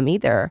matter to them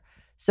either.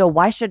 So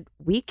why should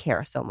we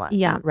care so much?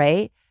 Yeah.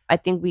 Right? I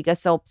think we get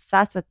so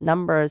obsessed with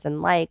numbers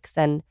and likes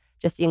and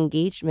just the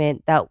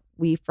engagement that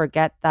we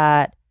forget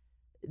that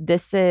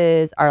this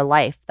is our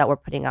life that we're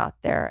putting out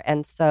there.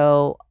 And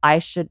so I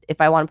should,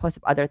 if I want to post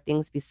up other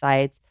things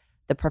besides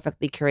the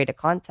perfectly curated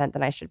content,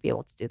 then I should be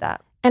able to do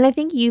that. And I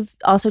think you've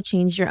also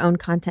changed your own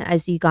content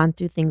as you've gone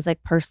through things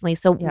like personally.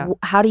 So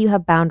how do you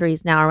have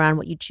boundaries now around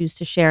what you choose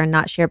to share and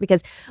not share?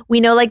 Because we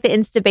know like the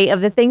Instabate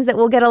of the things that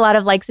will get a lot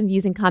of likes and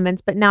views and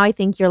comments, but now I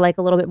think you're like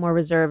a little bit more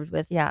reserved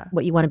with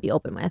what you want to be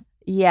open with.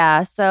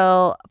 Yeah.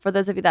 So for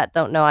those of you that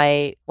don't know,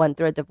 I went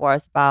through a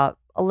divorce about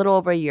a little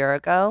over a year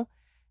ago.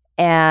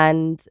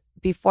 And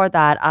before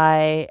that,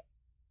 I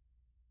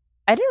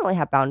didn't really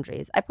have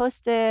boundaries. I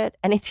posted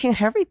anything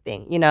and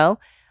everything, you know?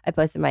 I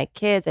posted my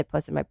kids, I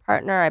posted my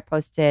partner, I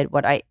posted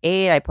what I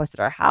ate, I posted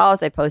our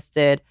house, I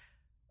posted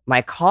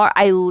my car.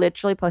 I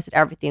literally posted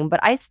everything. But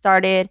I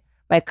started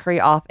my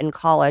career off in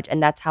college,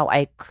 and that's how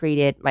I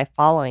created my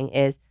following.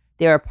 Is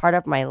they were a part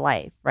of my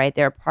life, right?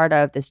 They're a part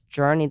of this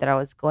journey that I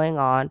was going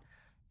on.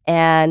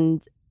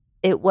 And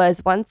it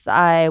was once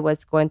I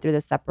was going through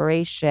the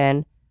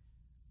separation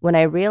when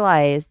I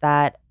realized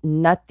that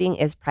nothing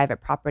is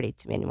private property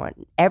to me anymore.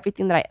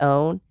 Everything that I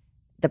own,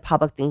 the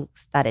public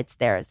thinks that it's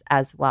theirs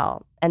as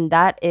well. And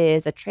that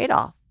is a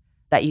trade-off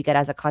that you get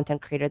as a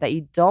content creator that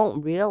you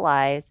don't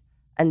realize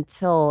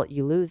until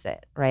you lose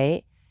it,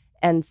 right?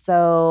 And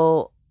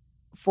so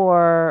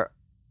for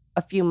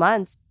a few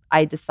months,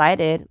 I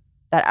decided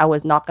that I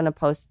was not going to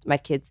post my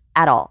kids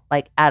at all,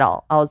 like at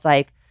all. I was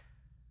like,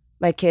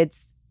 my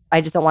kids,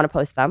 I just don't want to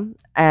post them.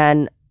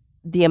 And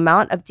the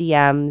amount of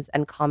DMs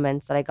and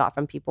comments that I got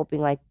from people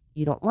being like,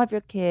 you don't love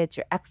your kids,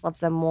 your ex loves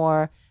them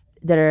more,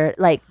 that are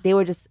like,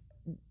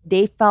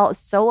 they felt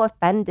so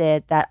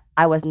offended that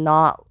I was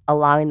not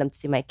allowing them to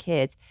see my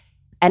kids.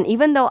 And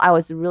even though I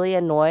was really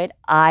annoyed,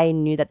 I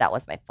knew that that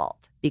was my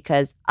fault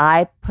because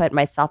I put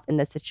myself in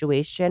the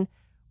situation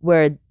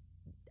where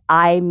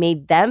I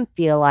made them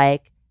feel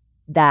like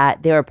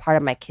that they were part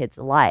of my kids'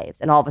 lives.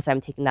 And all of a sudden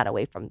I'm taking that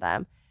away from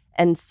them.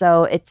 And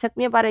so it took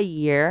me about a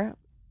year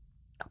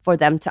for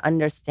them to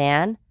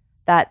understand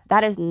that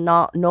that is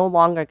no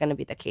longer going to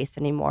be the case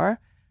anymore.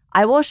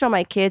 I will show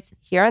my kids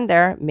here and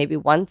there, maybe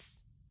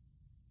once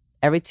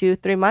every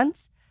 2-3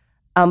 months.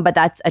 But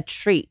that's a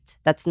treat.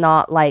 That's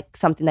not like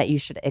something that you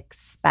should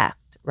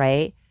expect,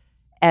 right?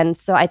 And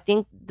so I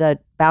think the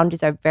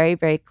boundaries are very,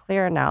 very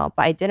clear now,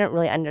 but I didn't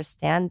really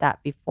understand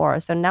that before.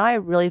 So now I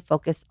really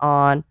focus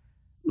on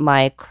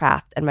my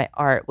craft and my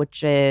art,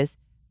 which is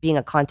being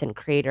a content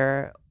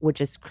creator, which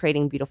is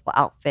creating beautiful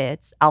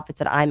outfits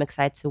that I'm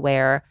excited to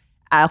wear,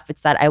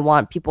 outfits that I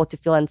want people to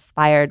feel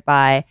inspired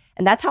by.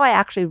 And that's how I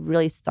actually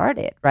really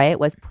started, right?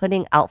 Was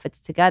putting outfits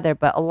together.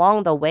 But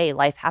along the way,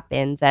 life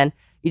happens and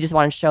you just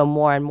want to show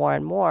more and more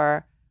and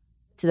more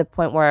to the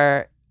point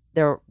where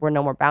there were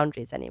no more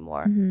boundaries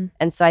anymore.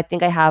 And so I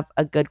think I have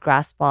a good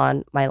grasp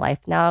on my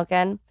life now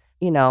again.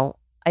 You know,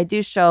 I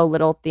do show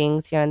little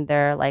things here and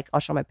there, like I'll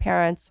show my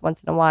parents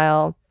once in a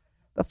while.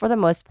 But for the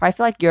most part, I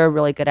feel like you're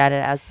really good at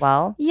it as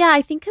well. Yeah,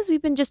 I think because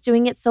we've been just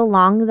doing it so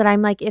long that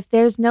I'm like, if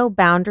there's no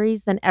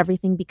boundaries, then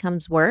everything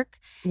becomes work.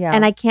 Yeah.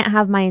 And I can't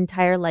have my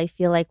entire life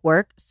feel like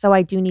work. So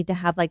I do need to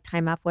have like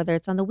time off, whether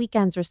it's on the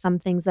weekends or some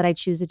things that I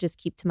choose to just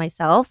keep to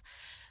myself.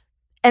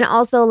 And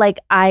also, like,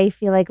 I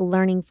feel like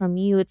learning from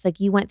you, it's like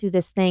you went through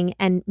this thing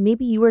and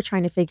maybe you were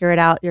trying to figure it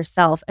out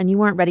yourself and you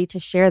weren't ready to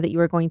share that you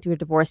were going through a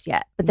divorce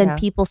yet. But then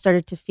people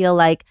started to feel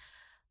like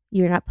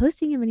you're not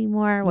posting him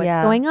anymore. What's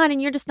going on?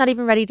 And you're just not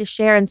even ready to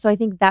share. And so I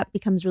think that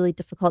becomes really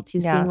difficult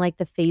too, seeing like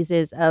the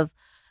phases of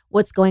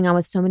what's going on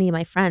with so many of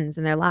my friends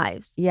in their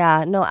lives.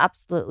 Yeah, no,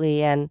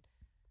 absolutely. And,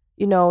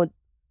 you know,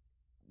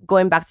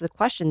 going back to the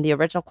question, the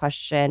original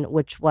question,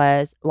 which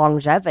was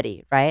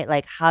longevity, right?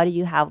 Like, how do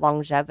you have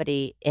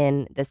longevity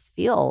in this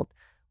field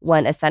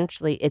when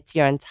essentially it's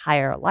your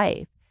entire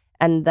life?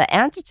 And the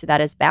answer to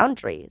that is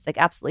boundaries, like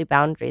absolutely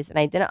boundaries. And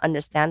I didn't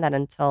understand that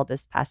until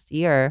this past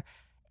year.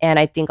 And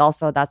I think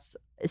also that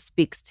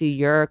speaks to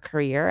your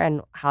career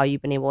and how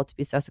you've been able to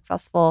be so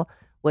successful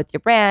with your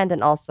brand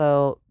and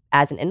also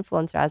as an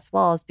influencer as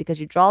well, is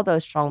because you draw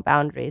those strong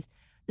boundaries.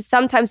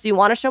 Sometimes do you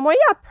want to show more?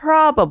 Yeah,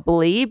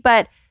 probably.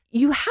 But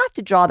you have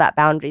to draw that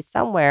boundary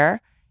somewhere.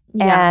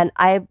 Yeah. And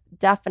I've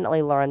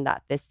definitely learned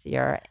that this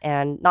year.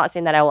 And not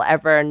saying that I will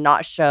ever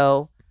not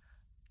show,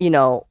 you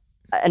know,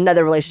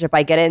 another relationship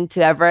I get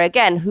into ever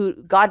again. Who,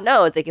 God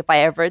knows, like if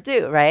I ever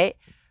do, right?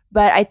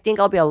 But I think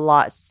I'll be a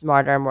lot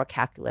smarter and more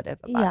calculative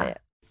about it.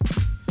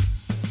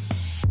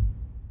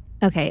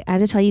 Okay, I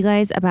have to tell you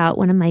guys about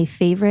one of my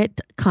favorite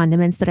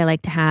condiments that I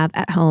like to have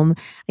at home.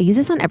 I use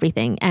this on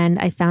everything, and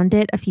I found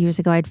it a few years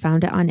ago. I'd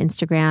found it on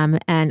Instagram,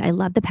 and I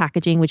love the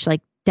packaging, which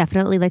like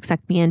definitely like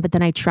sucked me in. But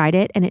then I tried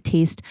it, and it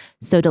tastes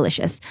so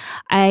delicious.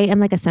 I am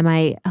like a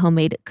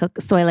semi-homemade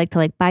cook, so I like to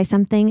like buy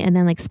something and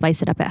then like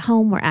spice it up at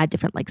home or add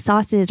different like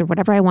sauces or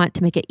whatever I want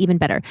to make it even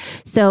better.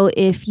 So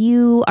if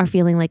you are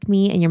feeling like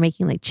me and you're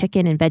making like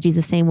chicken and veggies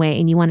the same way,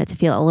 and you want it to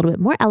feel a little bit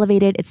more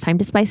elevated, it's time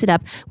to spice it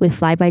up with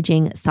Fly by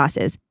Jing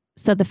sauces.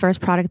 So the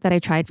first product that I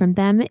tried from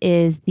them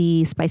is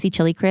the spicy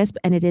chili crisp,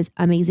 and it is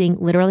amazing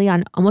literally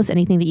on almost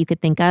anything that you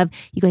could think of.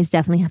 You guys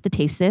definitely have to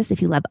taste this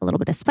if you love a little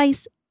bit of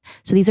spice.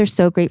 So these are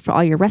so great for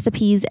all your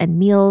recipes and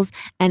meals.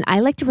 And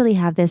I like to really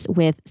have this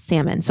with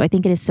salmon. So I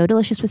think it is so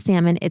delicious with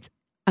salmon. It's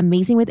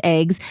amazing with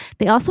eggs.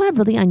 They also have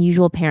really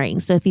unusual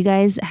pairings. So if you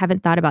guys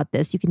haven't thought about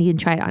this, you can even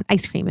try it on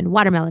ice cream and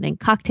watermelon and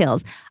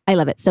cocktails. I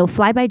love it. So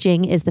Fly by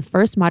Jing is the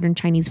first modern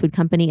Chinese food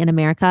company in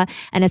America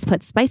and has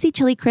put spicy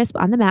chili crisp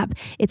on the map.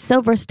 It's so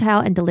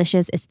versatile and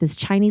delicious. It's this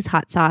Chinese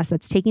hot sauce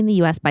that's taking the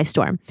US by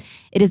storm.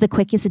 It is the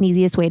quickest and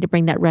easiest way to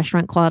bring that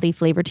restaurant quality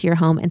flavor to your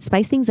home and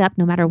spice things up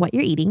no matter what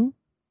you're eating.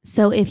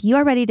 So if you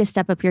are ready to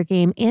step up your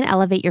game and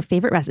elevate your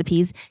favorite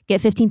recipes, get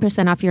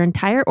 15% off your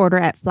entire order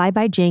at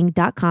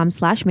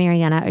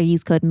flybyjing.com/Mariana or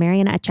use code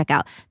Mariana at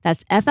checkout.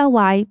 That's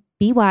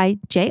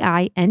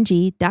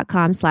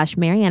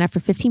FLYBYJING.com/Mariana for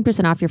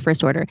 15% off your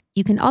first order.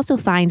 You can also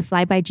find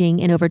Fly by Jing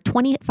in over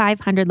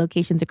 2,500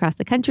 locations across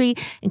the country,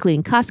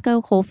 including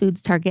Costco, Whole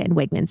Foods, Target, and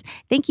Wegmans.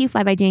 Thank you,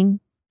 Fly by Jing.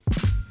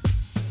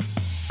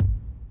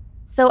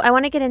 So I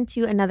want to get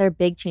into another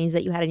big change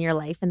that you had in your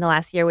life in the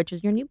last year, which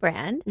was your new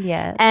brand.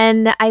 Yes.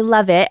 And I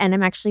love it. And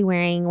I'm actually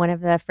wearing one of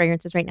the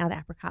fragrances right now, the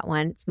apricot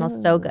one. It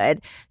smells so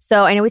good.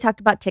 So I know we talked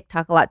about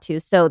TikTok a lot too.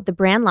 So the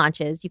brand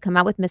launches, you come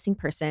out with Missing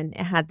Person.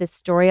 It had this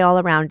story all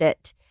around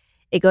it.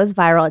 It goes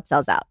viral. It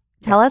sells out.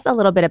 Tell us a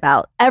little bit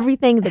about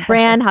everything, the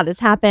brand, how this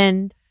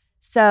happened.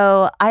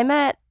 So I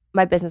met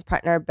my business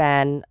partner,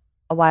 Ben,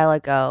 a while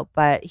ago,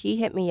 but he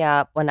hit me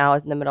up when I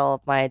was in the middle of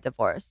my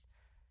divorce.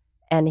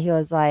 And he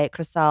was like,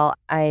 Chriselle,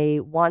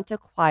 I want to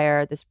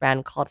acquire this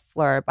brand called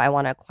Fleur, but I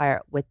want to acquire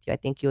it with you. I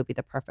think you would be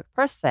the perfect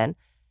person.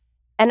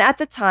 And at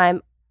the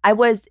time, I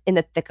was in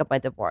the thick of my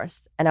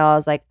divorce. And I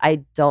was like,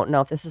 I don't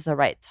know if this is the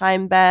right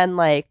time, Ben.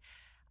 Like,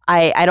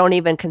 I don't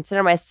even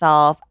consider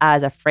myself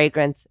as a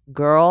fragrance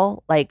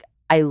girl. Like,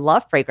 I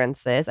love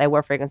fragrances. I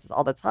wear fragrances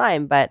all the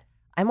time, but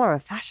I'm more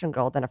of a fashion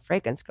girl than a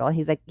fragrance girl. And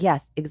he's like,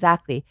 yes,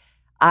 exactly.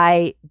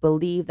 I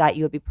believe that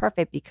you would be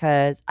perfect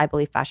because I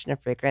believe fashion and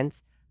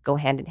fragrance go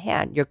hand in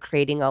hand. You're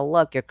creating a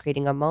look, you're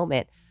creating a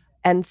moment.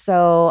 And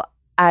so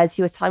as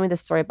he was telling me the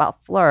story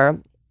about Fleur,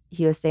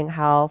 he was saying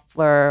how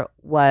Fleur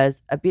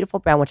was a beautiful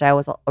brand, which I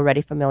was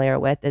already familiar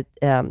with.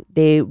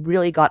 They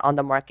really got on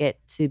the market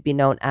to be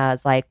known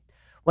as like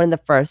one of the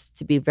first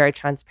to be very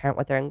transparent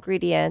with their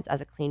ingredients as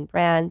a clean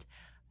brand.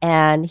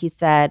 And he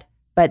said,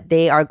 but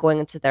they are going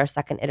into their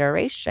second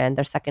iteration,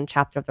 their second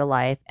chapter of their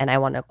life, and I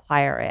want to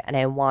acquire it and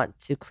I want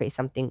to create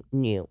something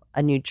new,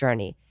 a new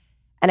journey.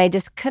 And I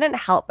just couldn't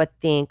help but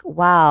think,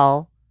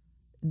 wow,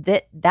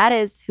 that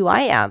is who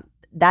I am.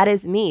 That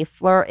is me.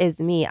 Fleur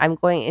is me. I'm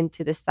going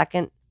into the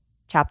second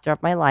chapter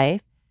of my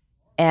life.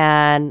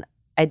 And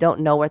I don't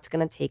know where it's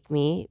going to take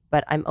me,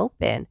 but I'm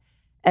open.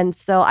 And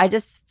so I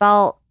just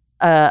felt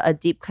a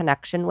deep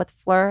connection with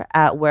Fleur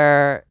at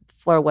where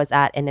Fleur was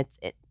at in its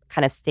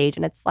kind of stage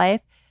in its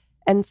life.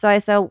 And so I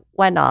said,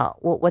 why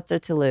not? What's there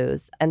to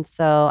lose? And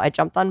so I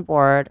jumped on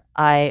board.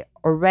 I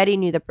already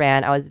knew the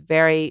brand. I was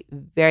very,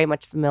 very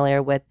much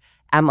familiar with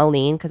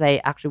Ameline because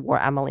I actually wore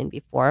Ameline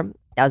before.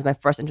 That was my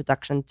first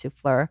introduction to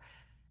Fleur.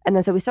 And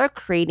then so we started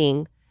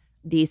creating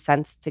these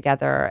scents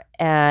together.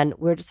 And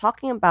we were just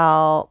talking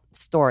about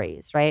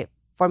stories, right?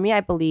 For me,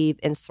 I believe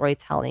in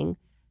storytelling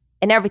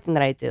in everything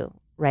that I do,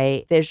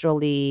 right?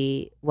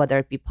 Visually, whether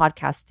it be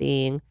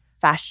podcasting,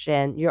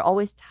 fashion, you're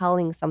always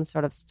telling some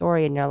sort of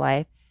story in your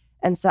life.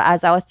 And so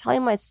as I was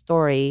telling my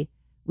story,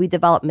 we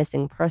developed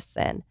Missing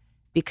Person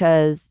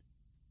because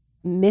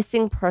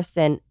Missing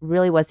Person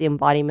really was the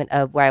embodiment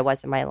of where I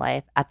was in my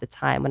life at the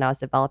time when I was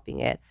developing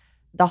it.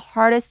 The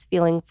hardest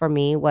feeling for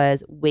me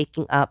was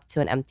waking up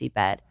to an empty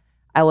bed.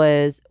 I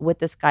was with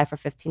this guy for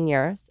 15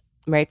 years,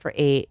 married for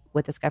 8,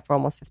 with this guy for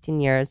almost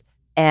 15 years.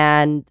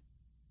 And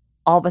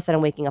all of a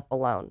sudden waking up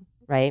alone,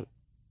 right?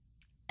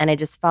 And I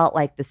just felt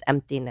like this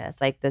emptiness,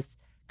 like this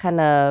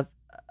kind of,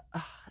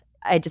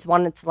 I just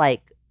wanted to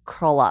like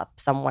curl up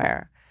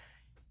somewhere.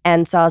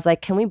 And so I was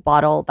like, can we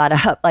bottle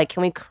that up? Like,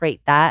 can we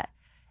create that?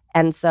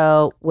 And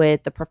so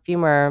with the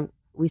perfumer,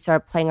 we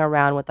started playing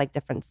around with like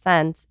different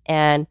scents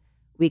and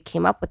we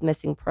came up with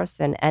Missing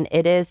Person. And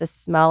it is a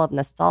smell of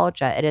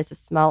nostalgia. It is a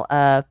smell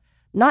of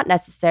not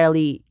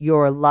necessarily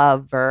your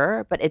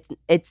lover, but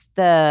it's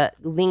the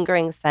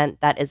lingering scent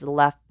that is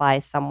left by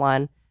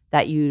someone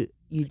that you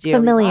dearly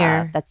familiar.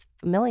 love, that's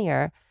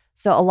familiar.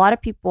 So a lot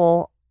of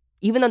people,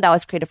 even though that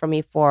was created for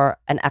me for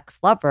an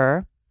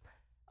ex-lover,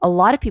 a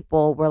lot of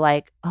people were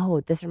like, oh,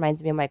 this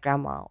reminds me of my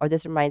grandma, or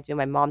this reminds me of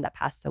my mom that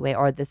passed away,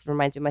 or this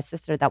reminds me of my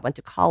sister that went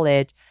to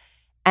college.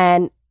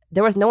 And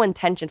there was no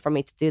intention for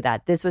me to do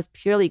that. This was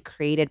purely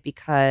created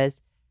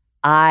because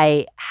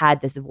I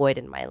had this void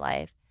in my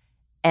life.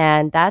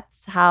 And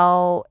that's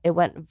how it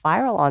went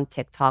viral on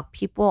TikTok.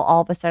 People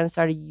all of a sudden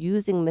started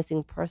using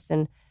Missing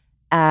Person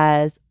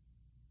as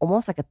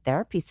almost like a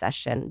therapy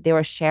session. They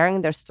were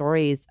sharing their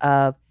stories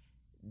of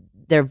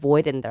their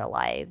void in their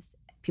lives.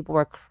 People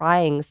were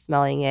crying,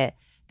 smelling it.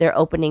 They're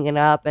opening it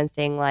up and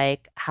saying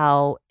like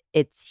how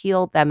it's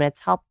healed them and it's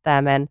helped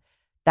them. And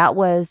that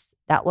was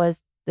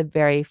the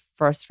very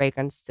first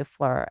fragrance to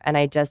Fleur. And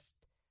I just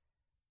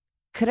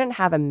couldn't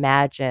have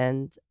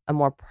imagined a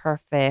more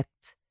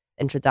perfect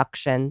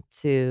introduction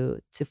to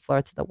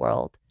Fleur to the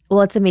world.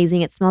 Well, it's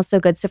amazing. It smells so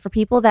good. So for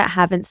people that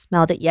haven't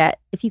smelled it yet,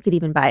 if you could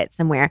even buy it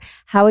somewhere,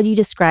 how would you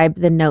describe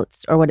the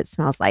notes or what it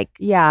smells like?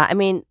 Yeah, I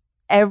mean,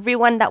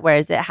 everyone that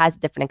wears it has a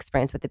different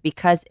experience with it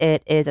because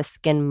it is a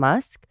skin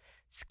musk.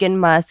 Skin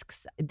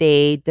musks,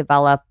 they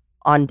develop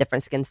on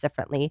different skins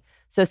differently.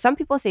 So some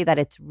people say that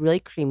it's really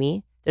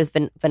creamy. There's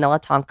vanilla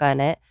tonka in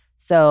it.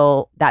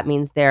 So that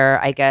means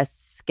their, I guess,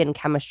 skin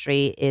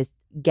chemistry is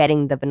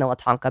getting the vanilla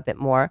tonka a bit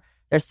more.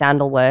 There's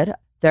sandalwood.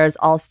 There's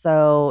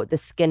also the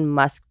skin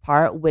musk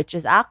part, which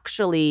is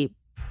actually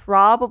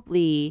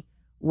probably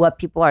what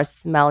people are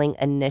smelling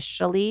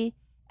initially.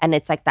 And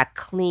it's like that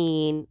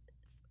clean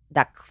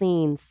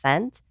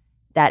scent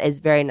that is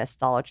very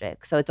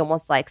nostalgic. So it's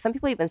almost like, some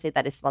people even say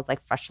that it smells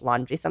like fresh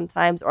laundry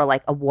sometimes or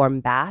like a warm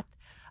bath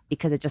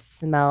because it just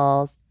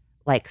smells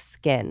like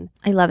skin.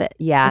 I love it.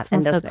 Yeah. It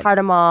smells and there's so good.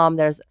 cardamom.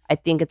 I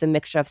think it's a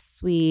mixture of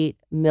sweet,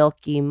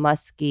 milky,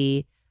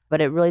 musky,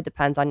 but it really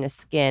depends on your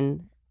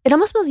skin. It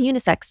almost smells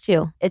unisex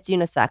too. It's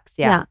unisex.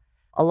 Yeah.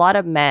 A lot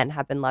of men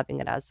have been loving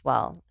it as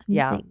well.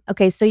 Amazing. Yeah.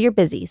 Okay, so you're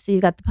busy. So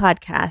you've got the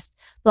podcast,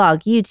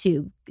 blog,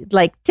 YouTube,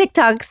 like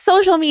TikTok,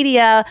 social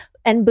media,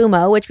 and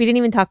Boomo, which we didn't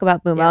even talk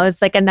about Boomo. Yeah.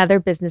 It's like another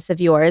business of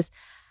yours.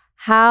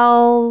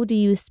 How do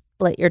you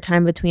split your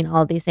time between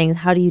all these things?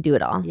 How do you do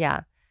it all?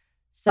 Yeah.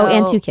 So,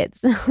 and 2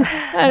 kids.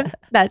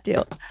 That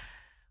too.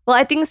 Well,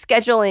 I think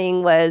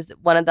scheduling was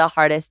one of the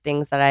hardest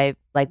things that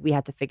we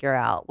had to figure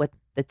out with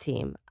the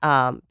team.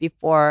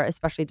 Before,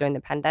 especially during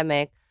the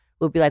pandemic,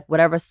 we'll be like,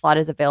 whatever slot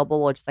is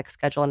available, we'll just like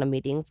schedule in a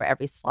meeting for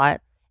every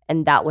slot.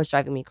 And that was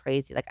driving me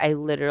crazy. Like I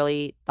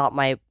literally thought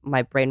my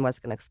brain was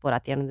going to explode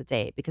at the end of the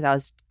day because I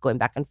was going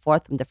back and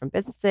forth from different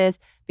businesses,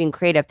 being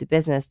creative to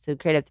business to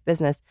creative to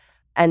business.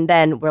 And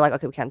then we're like,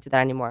 okay, we can't do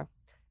that anymore.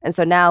 And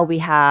so now we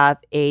have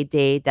a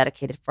day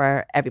dedicated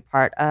for every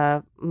part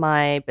of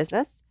my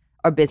business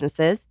or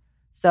businesses.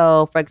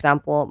 So for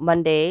example,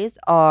 Mondays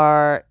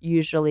are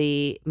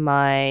usually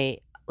my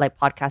like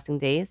podcasting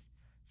days.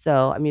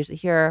 So I'm usually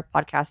here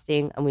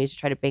podcasting and we usually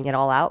try to bang it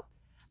all out.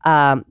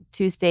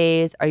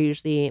 Tuesdays are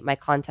usually my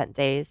content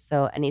days.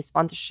 So any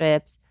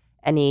sponsorships,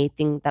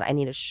 anything that I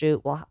need to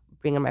shoot, we'll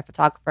bring in my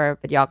photographer,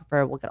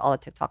 videographer, we'll get all the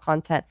TikTok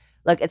content.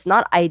 Look, it's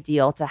not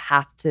ideal to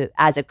have to,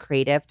 as a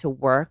creative, to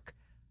work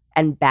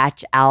and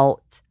batch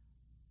out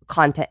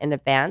content in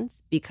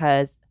advance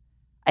because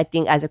I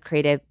think as a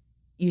creative,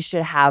 you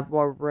should have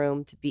more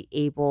room to be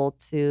able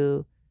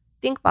to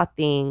think about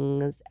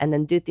things and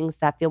then do things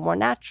that feel more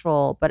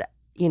natural. But,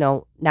 you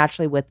know,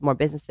 naturally with more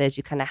businesses,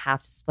 you kind of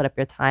have to split up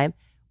your time.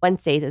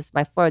 Wednesdays is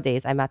my Fleur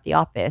days. I'm at the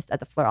office, at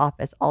the Fleur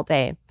office all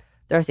day.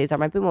 Thursdays are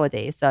my Bumo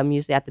days. So I'm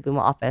usually at the Bumo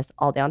office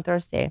all day on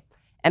Thursday.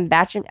 And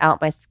batching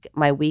out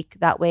my week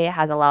that way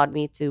has allowed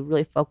me to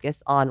really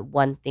focus on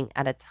one thing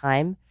at a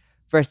time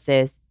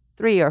versus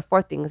 3 or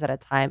 4 things at a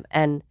time.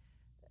 And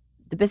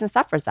the business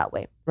suffers that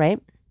way, right?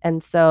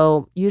 And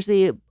so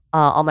usually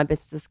all my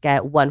businesses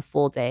get one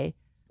full day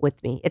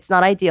with me. It's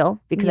not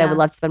ideal because I would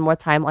love to spend more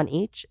time on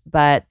each,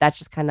 but that's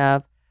just kind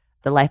of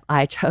the life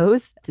I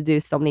chose to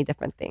do so many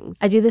different things.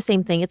 I do the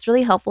same thing. It's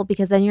really helpful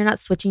because then you're not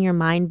switching your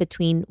mind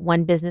between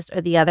one business or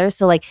the other.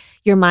 So like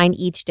your mind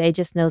each day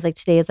just knows like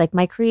today is like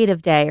my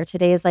creative day or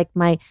today is like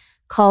my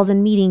calls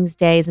and meetings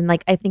days. And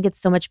like I think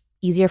it's so much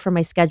easier for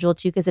my schedule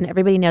too because then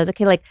everybody knows,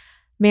 okay, like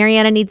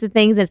Mariana needs the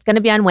things and it's going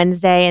to be on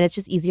Wednesday and it's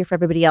just easier for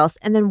everybody else.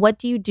 And then what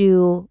do you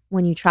do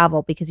when you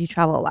travel? Because you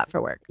travel a lot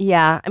for work.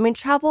 Yeah. I mean,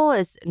 travel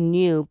is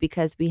new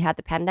because we had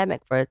the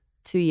pandemic for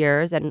 2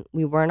 years and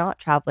we were not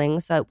traveling.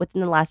 So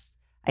within the last,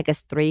 I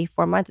guess,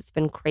 3-4 months, it's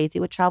been crazy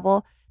with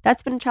travel.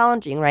 That's been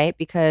challenging, right?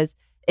 Because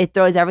it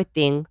throws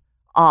everything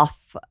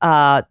off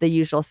the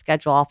usual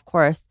schedule, of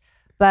course.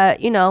 But,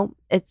 you know,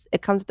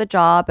 it comes with the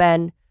job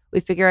and we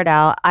figure it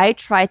out. I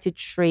try to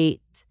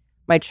treat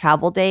my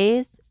travel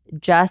days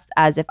just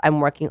as if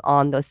I'm working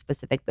on those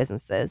specific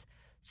businesses.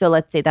 So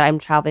let's say that I'm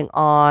traveling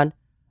on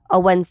a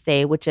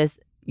Wednesday, which is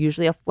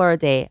usually a Fleur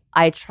day.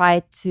 I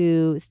try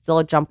to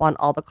still jump on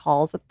all the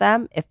calls with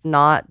them. If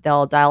not,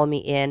 they'll dial me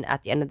in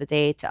at the end of the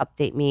day to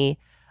update me.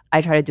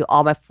 I try to do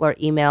all my Fleur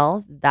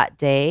emails that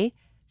day.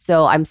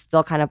 So I'm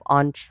still kind of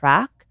on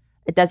track.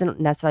 It doesn't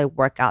necessarily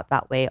work out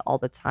that way all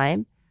the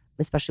time,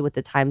 especially with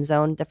the time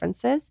zone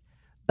differences.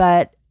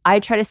 But I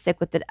try to stick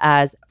with it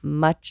as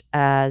much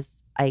as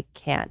I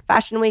can.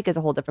 Fashion Week is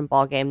a whole different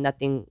ballgame.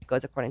 Nothing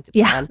goes according to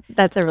plan. Yeah,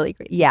 that's a really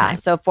great time.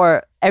 So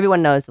for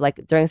everyone knows,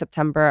 like during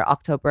September,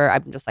 October,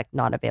 I'm just like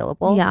not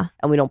available. Yeah.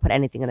 And we don't put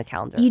anything in the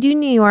calendar. You do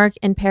New York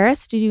and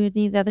Paris? Do you do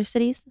any of the other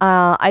cities?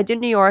 I did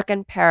New York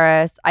and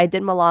Paris. I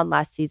did Milan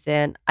last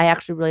season. I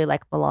actually really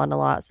like Milan a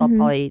lot. So I'll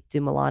probably do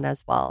Milan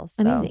as well.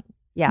 So, amazing.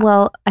 Yeah.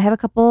 Well, I have a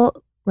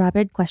couple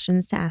rapid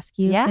questions to ask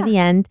you for the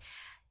end.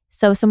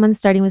 So if someone's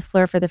starting with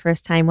Fleur for the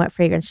first time, what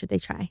fragrance should they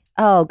try?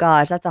 Oh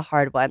gosh, that's a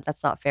hard one.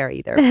 That's not fair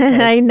either.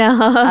 I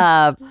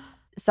know.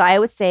 So I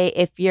would say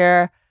if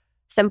you're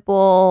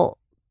simple,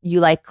 you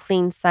like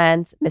clean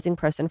scents, Missing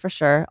Person for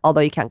sure.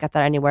 Although you can't get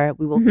that anywhere.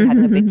 We will be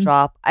having a big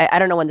drop. I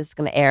don't know when this is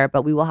going to air,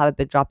 but we will have a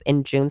big drop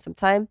in June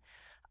sometime.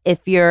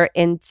 If you're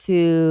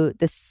into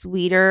the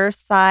sweeter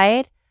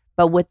side,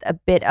 but with a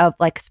bit of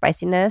like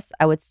spiciness,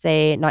 I would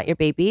say Not Your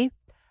Baby.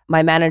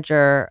 My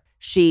manager,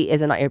 she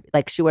is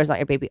she wears Not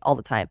Your Baby all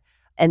the time.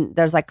 And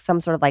there's like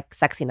some sort of like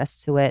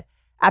sexiness to it.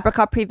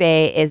 Apricot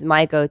Privé is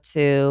my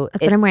go-to.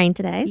 That's what I'm wearing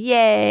today.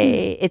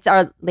 Yay. It's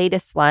our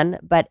latest one,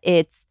 but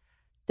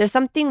there's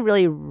something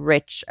really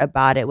rich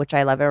about it, which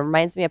I love. It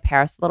reminds me of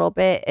Paris a little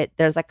bit.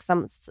 There's like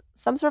some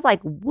sort of like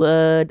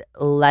wood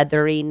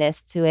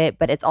leatheriness to it,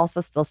 but it's also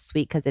still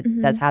sweet because it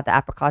does have the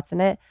apricots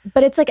in it.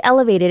 But it's like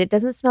elevated. It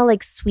doesn't smell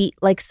like sweet.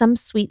 Like some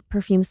sweet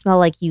perfumes smell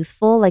like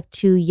youthful, like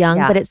too young,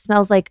 but it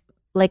smells like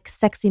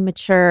sexy,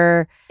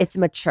 mature. It's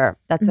mature.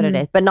 That's what it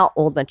is, but not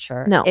old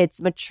mature. No.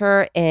 It's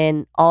mature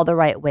in all the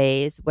right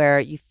ways where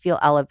you feel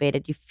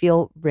elevated, you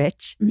feel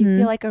rich, you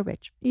feel like a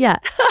rich. Yeah,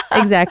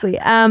 exactly.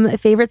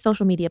 Favorite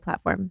social media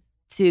platform?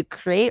 To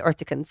create or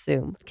to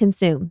consume?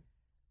 Consume.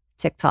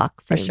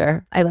 TikTok, for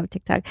sure. I love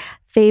TikTok.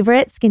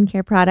 Favorite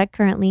skincare product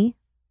currently?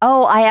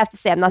 Oh, I have to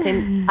say, I'm not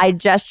saying, I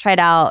just tried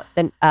out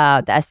the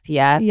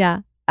SPF.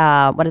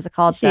 Yeah. What is it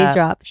called? Shade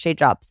Drops. Shade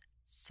Drops.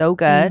 So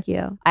good. Thank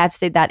you. I have to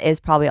say that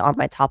is probably on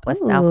my top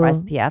list now for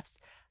SPFs.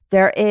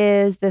 There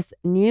is this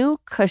new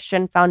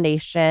cushion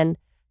foundation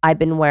I've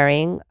been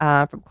wearing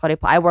from Claude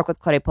Pou. I work with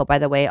Claude Pou, by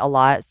the way, a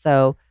lot.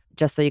 So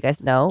just so you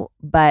guys know.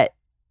 But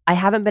I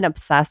haven't been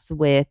obsessed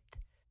with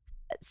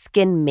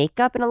skin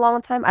makeup in a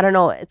long time. I don't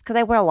know. It's because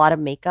I wear a lot of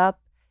makeup.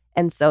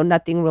 And so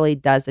nothing really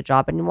does the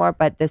job anymore.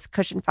 But this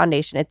cushion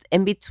foundation, it's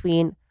in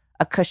between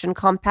a cushion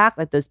compact,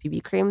 like those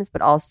BB creams,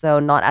 but also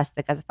not as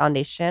thick as a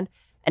foundation.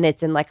 And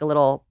it's in like a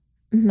little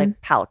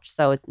like pouch,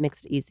 so it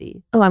makes it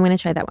easy. Oh, I'm going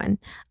to try that one.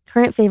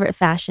 Current favorite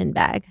fashion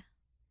bag?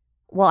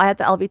 Well, I have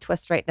the LV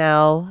twist right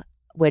now,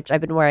 which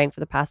I've been wearing for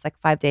the past like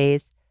 5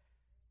 days.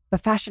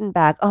 But fashion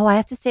bag, I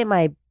have to say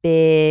my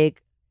big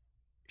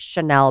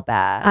Chanel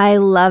bag. I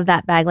love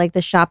that bag, like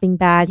the shopping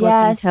bag,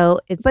 looking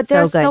tote. It's but so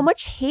there's good. so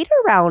much hate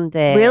around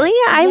it. Really?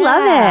 I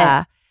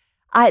love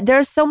it.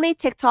 There's so many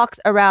TikToks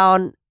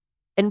around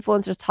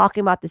influencers talking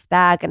about this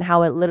bag and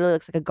how it literally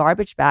looks like a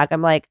garbage bag.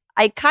 I'm like,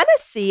 I kind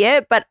of see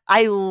it, but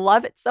I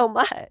love it so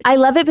much. I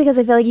love it because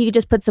I feel like you could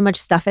just put so much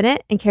stuff in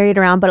it and carry it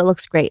around, but it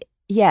looks great.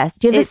 Yes.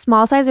 Do you have the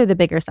small size or the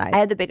bigger size? I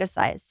have the bigger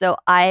size. So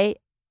I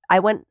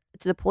went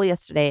to the pool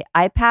yesterday.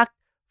 I packed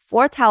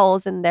 4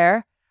 towels in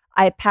there.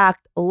 I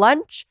packed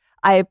lunch.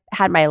 I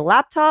had my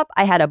laptop.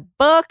 I had a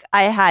book.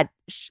 I had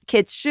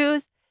kids'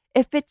 shoes.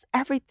 It fits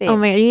everything. Oh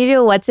my God. You need to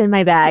do what's in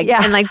my bag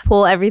and like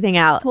pull everything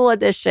out. Pool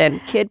edition.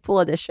 Kid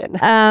pool edition.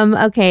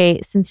 Okay.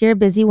 Since you're a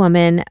busy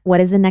woman, what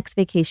is the next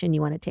vacation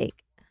you want to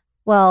take?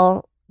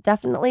 Well,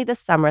 definitely the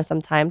summer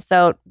sometimes.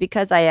 So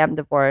because I am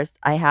divorced,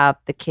 I have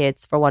the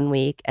kids for 1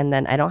 week and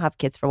then I don't have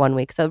kids for 1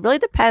 week. So it really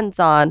depends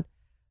on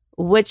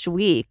which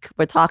week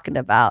we're talking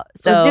about.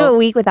 So let's do a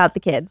week without the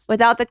kids.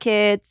 Without the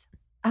kids,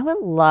 I would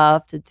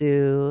love to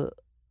do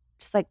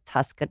just like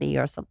Tuscany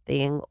or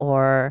something,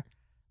 or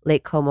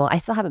Lake Como. I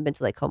still haven't been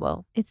to Lake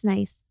Como. It's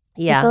nice.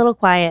 Yeah. It's a little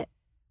quiet.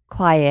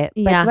 But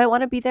Yeah. do I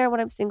want to be there when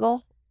I'm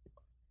single?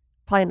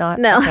 Probably not.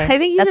 No, Okay. I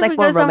think you That's should like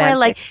go more somewhere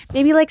romantic.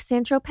 maybe like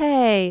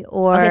Saint-Tropez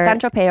or Okay,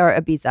 Saint-Tropez or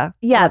Ibiza.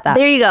 Yeah, How about that?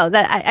 there you go.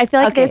 That I feel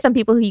like Okay. there's some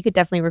people who you could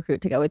definitely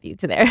recruit to go with you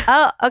to there.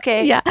 Oh,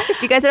 okay. Yeah.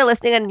 If you guys are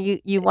listening and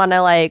you want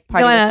to like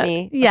party with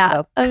me, let's Yeah,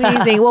 go.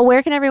 amazing. Well,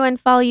 where can everyone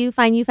follow you,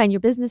 find your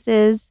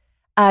businesses?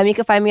 You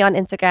can find me on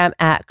Instagram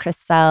at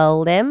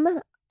Chriselle Lim,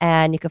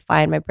 and you can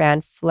find my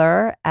brand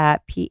Fleur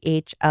at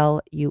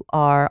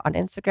PHLUR on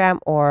Instagram,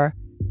 or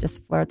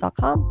just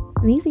fleur.com.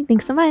 Amazing.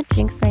 Thanks so much.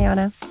 Thanks,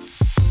 Mariana.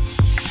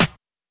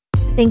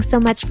 Thanks so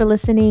much for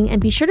listening,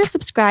 and be sure to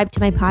subscribe to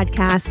my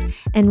podcast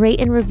and rate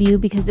and review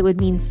because it would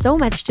mean so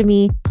much to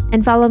me.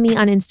 And follow me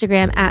on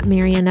Instagram at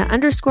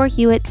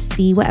Mariana_Hewitt to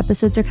see what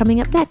episodes are coming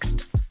up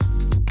next.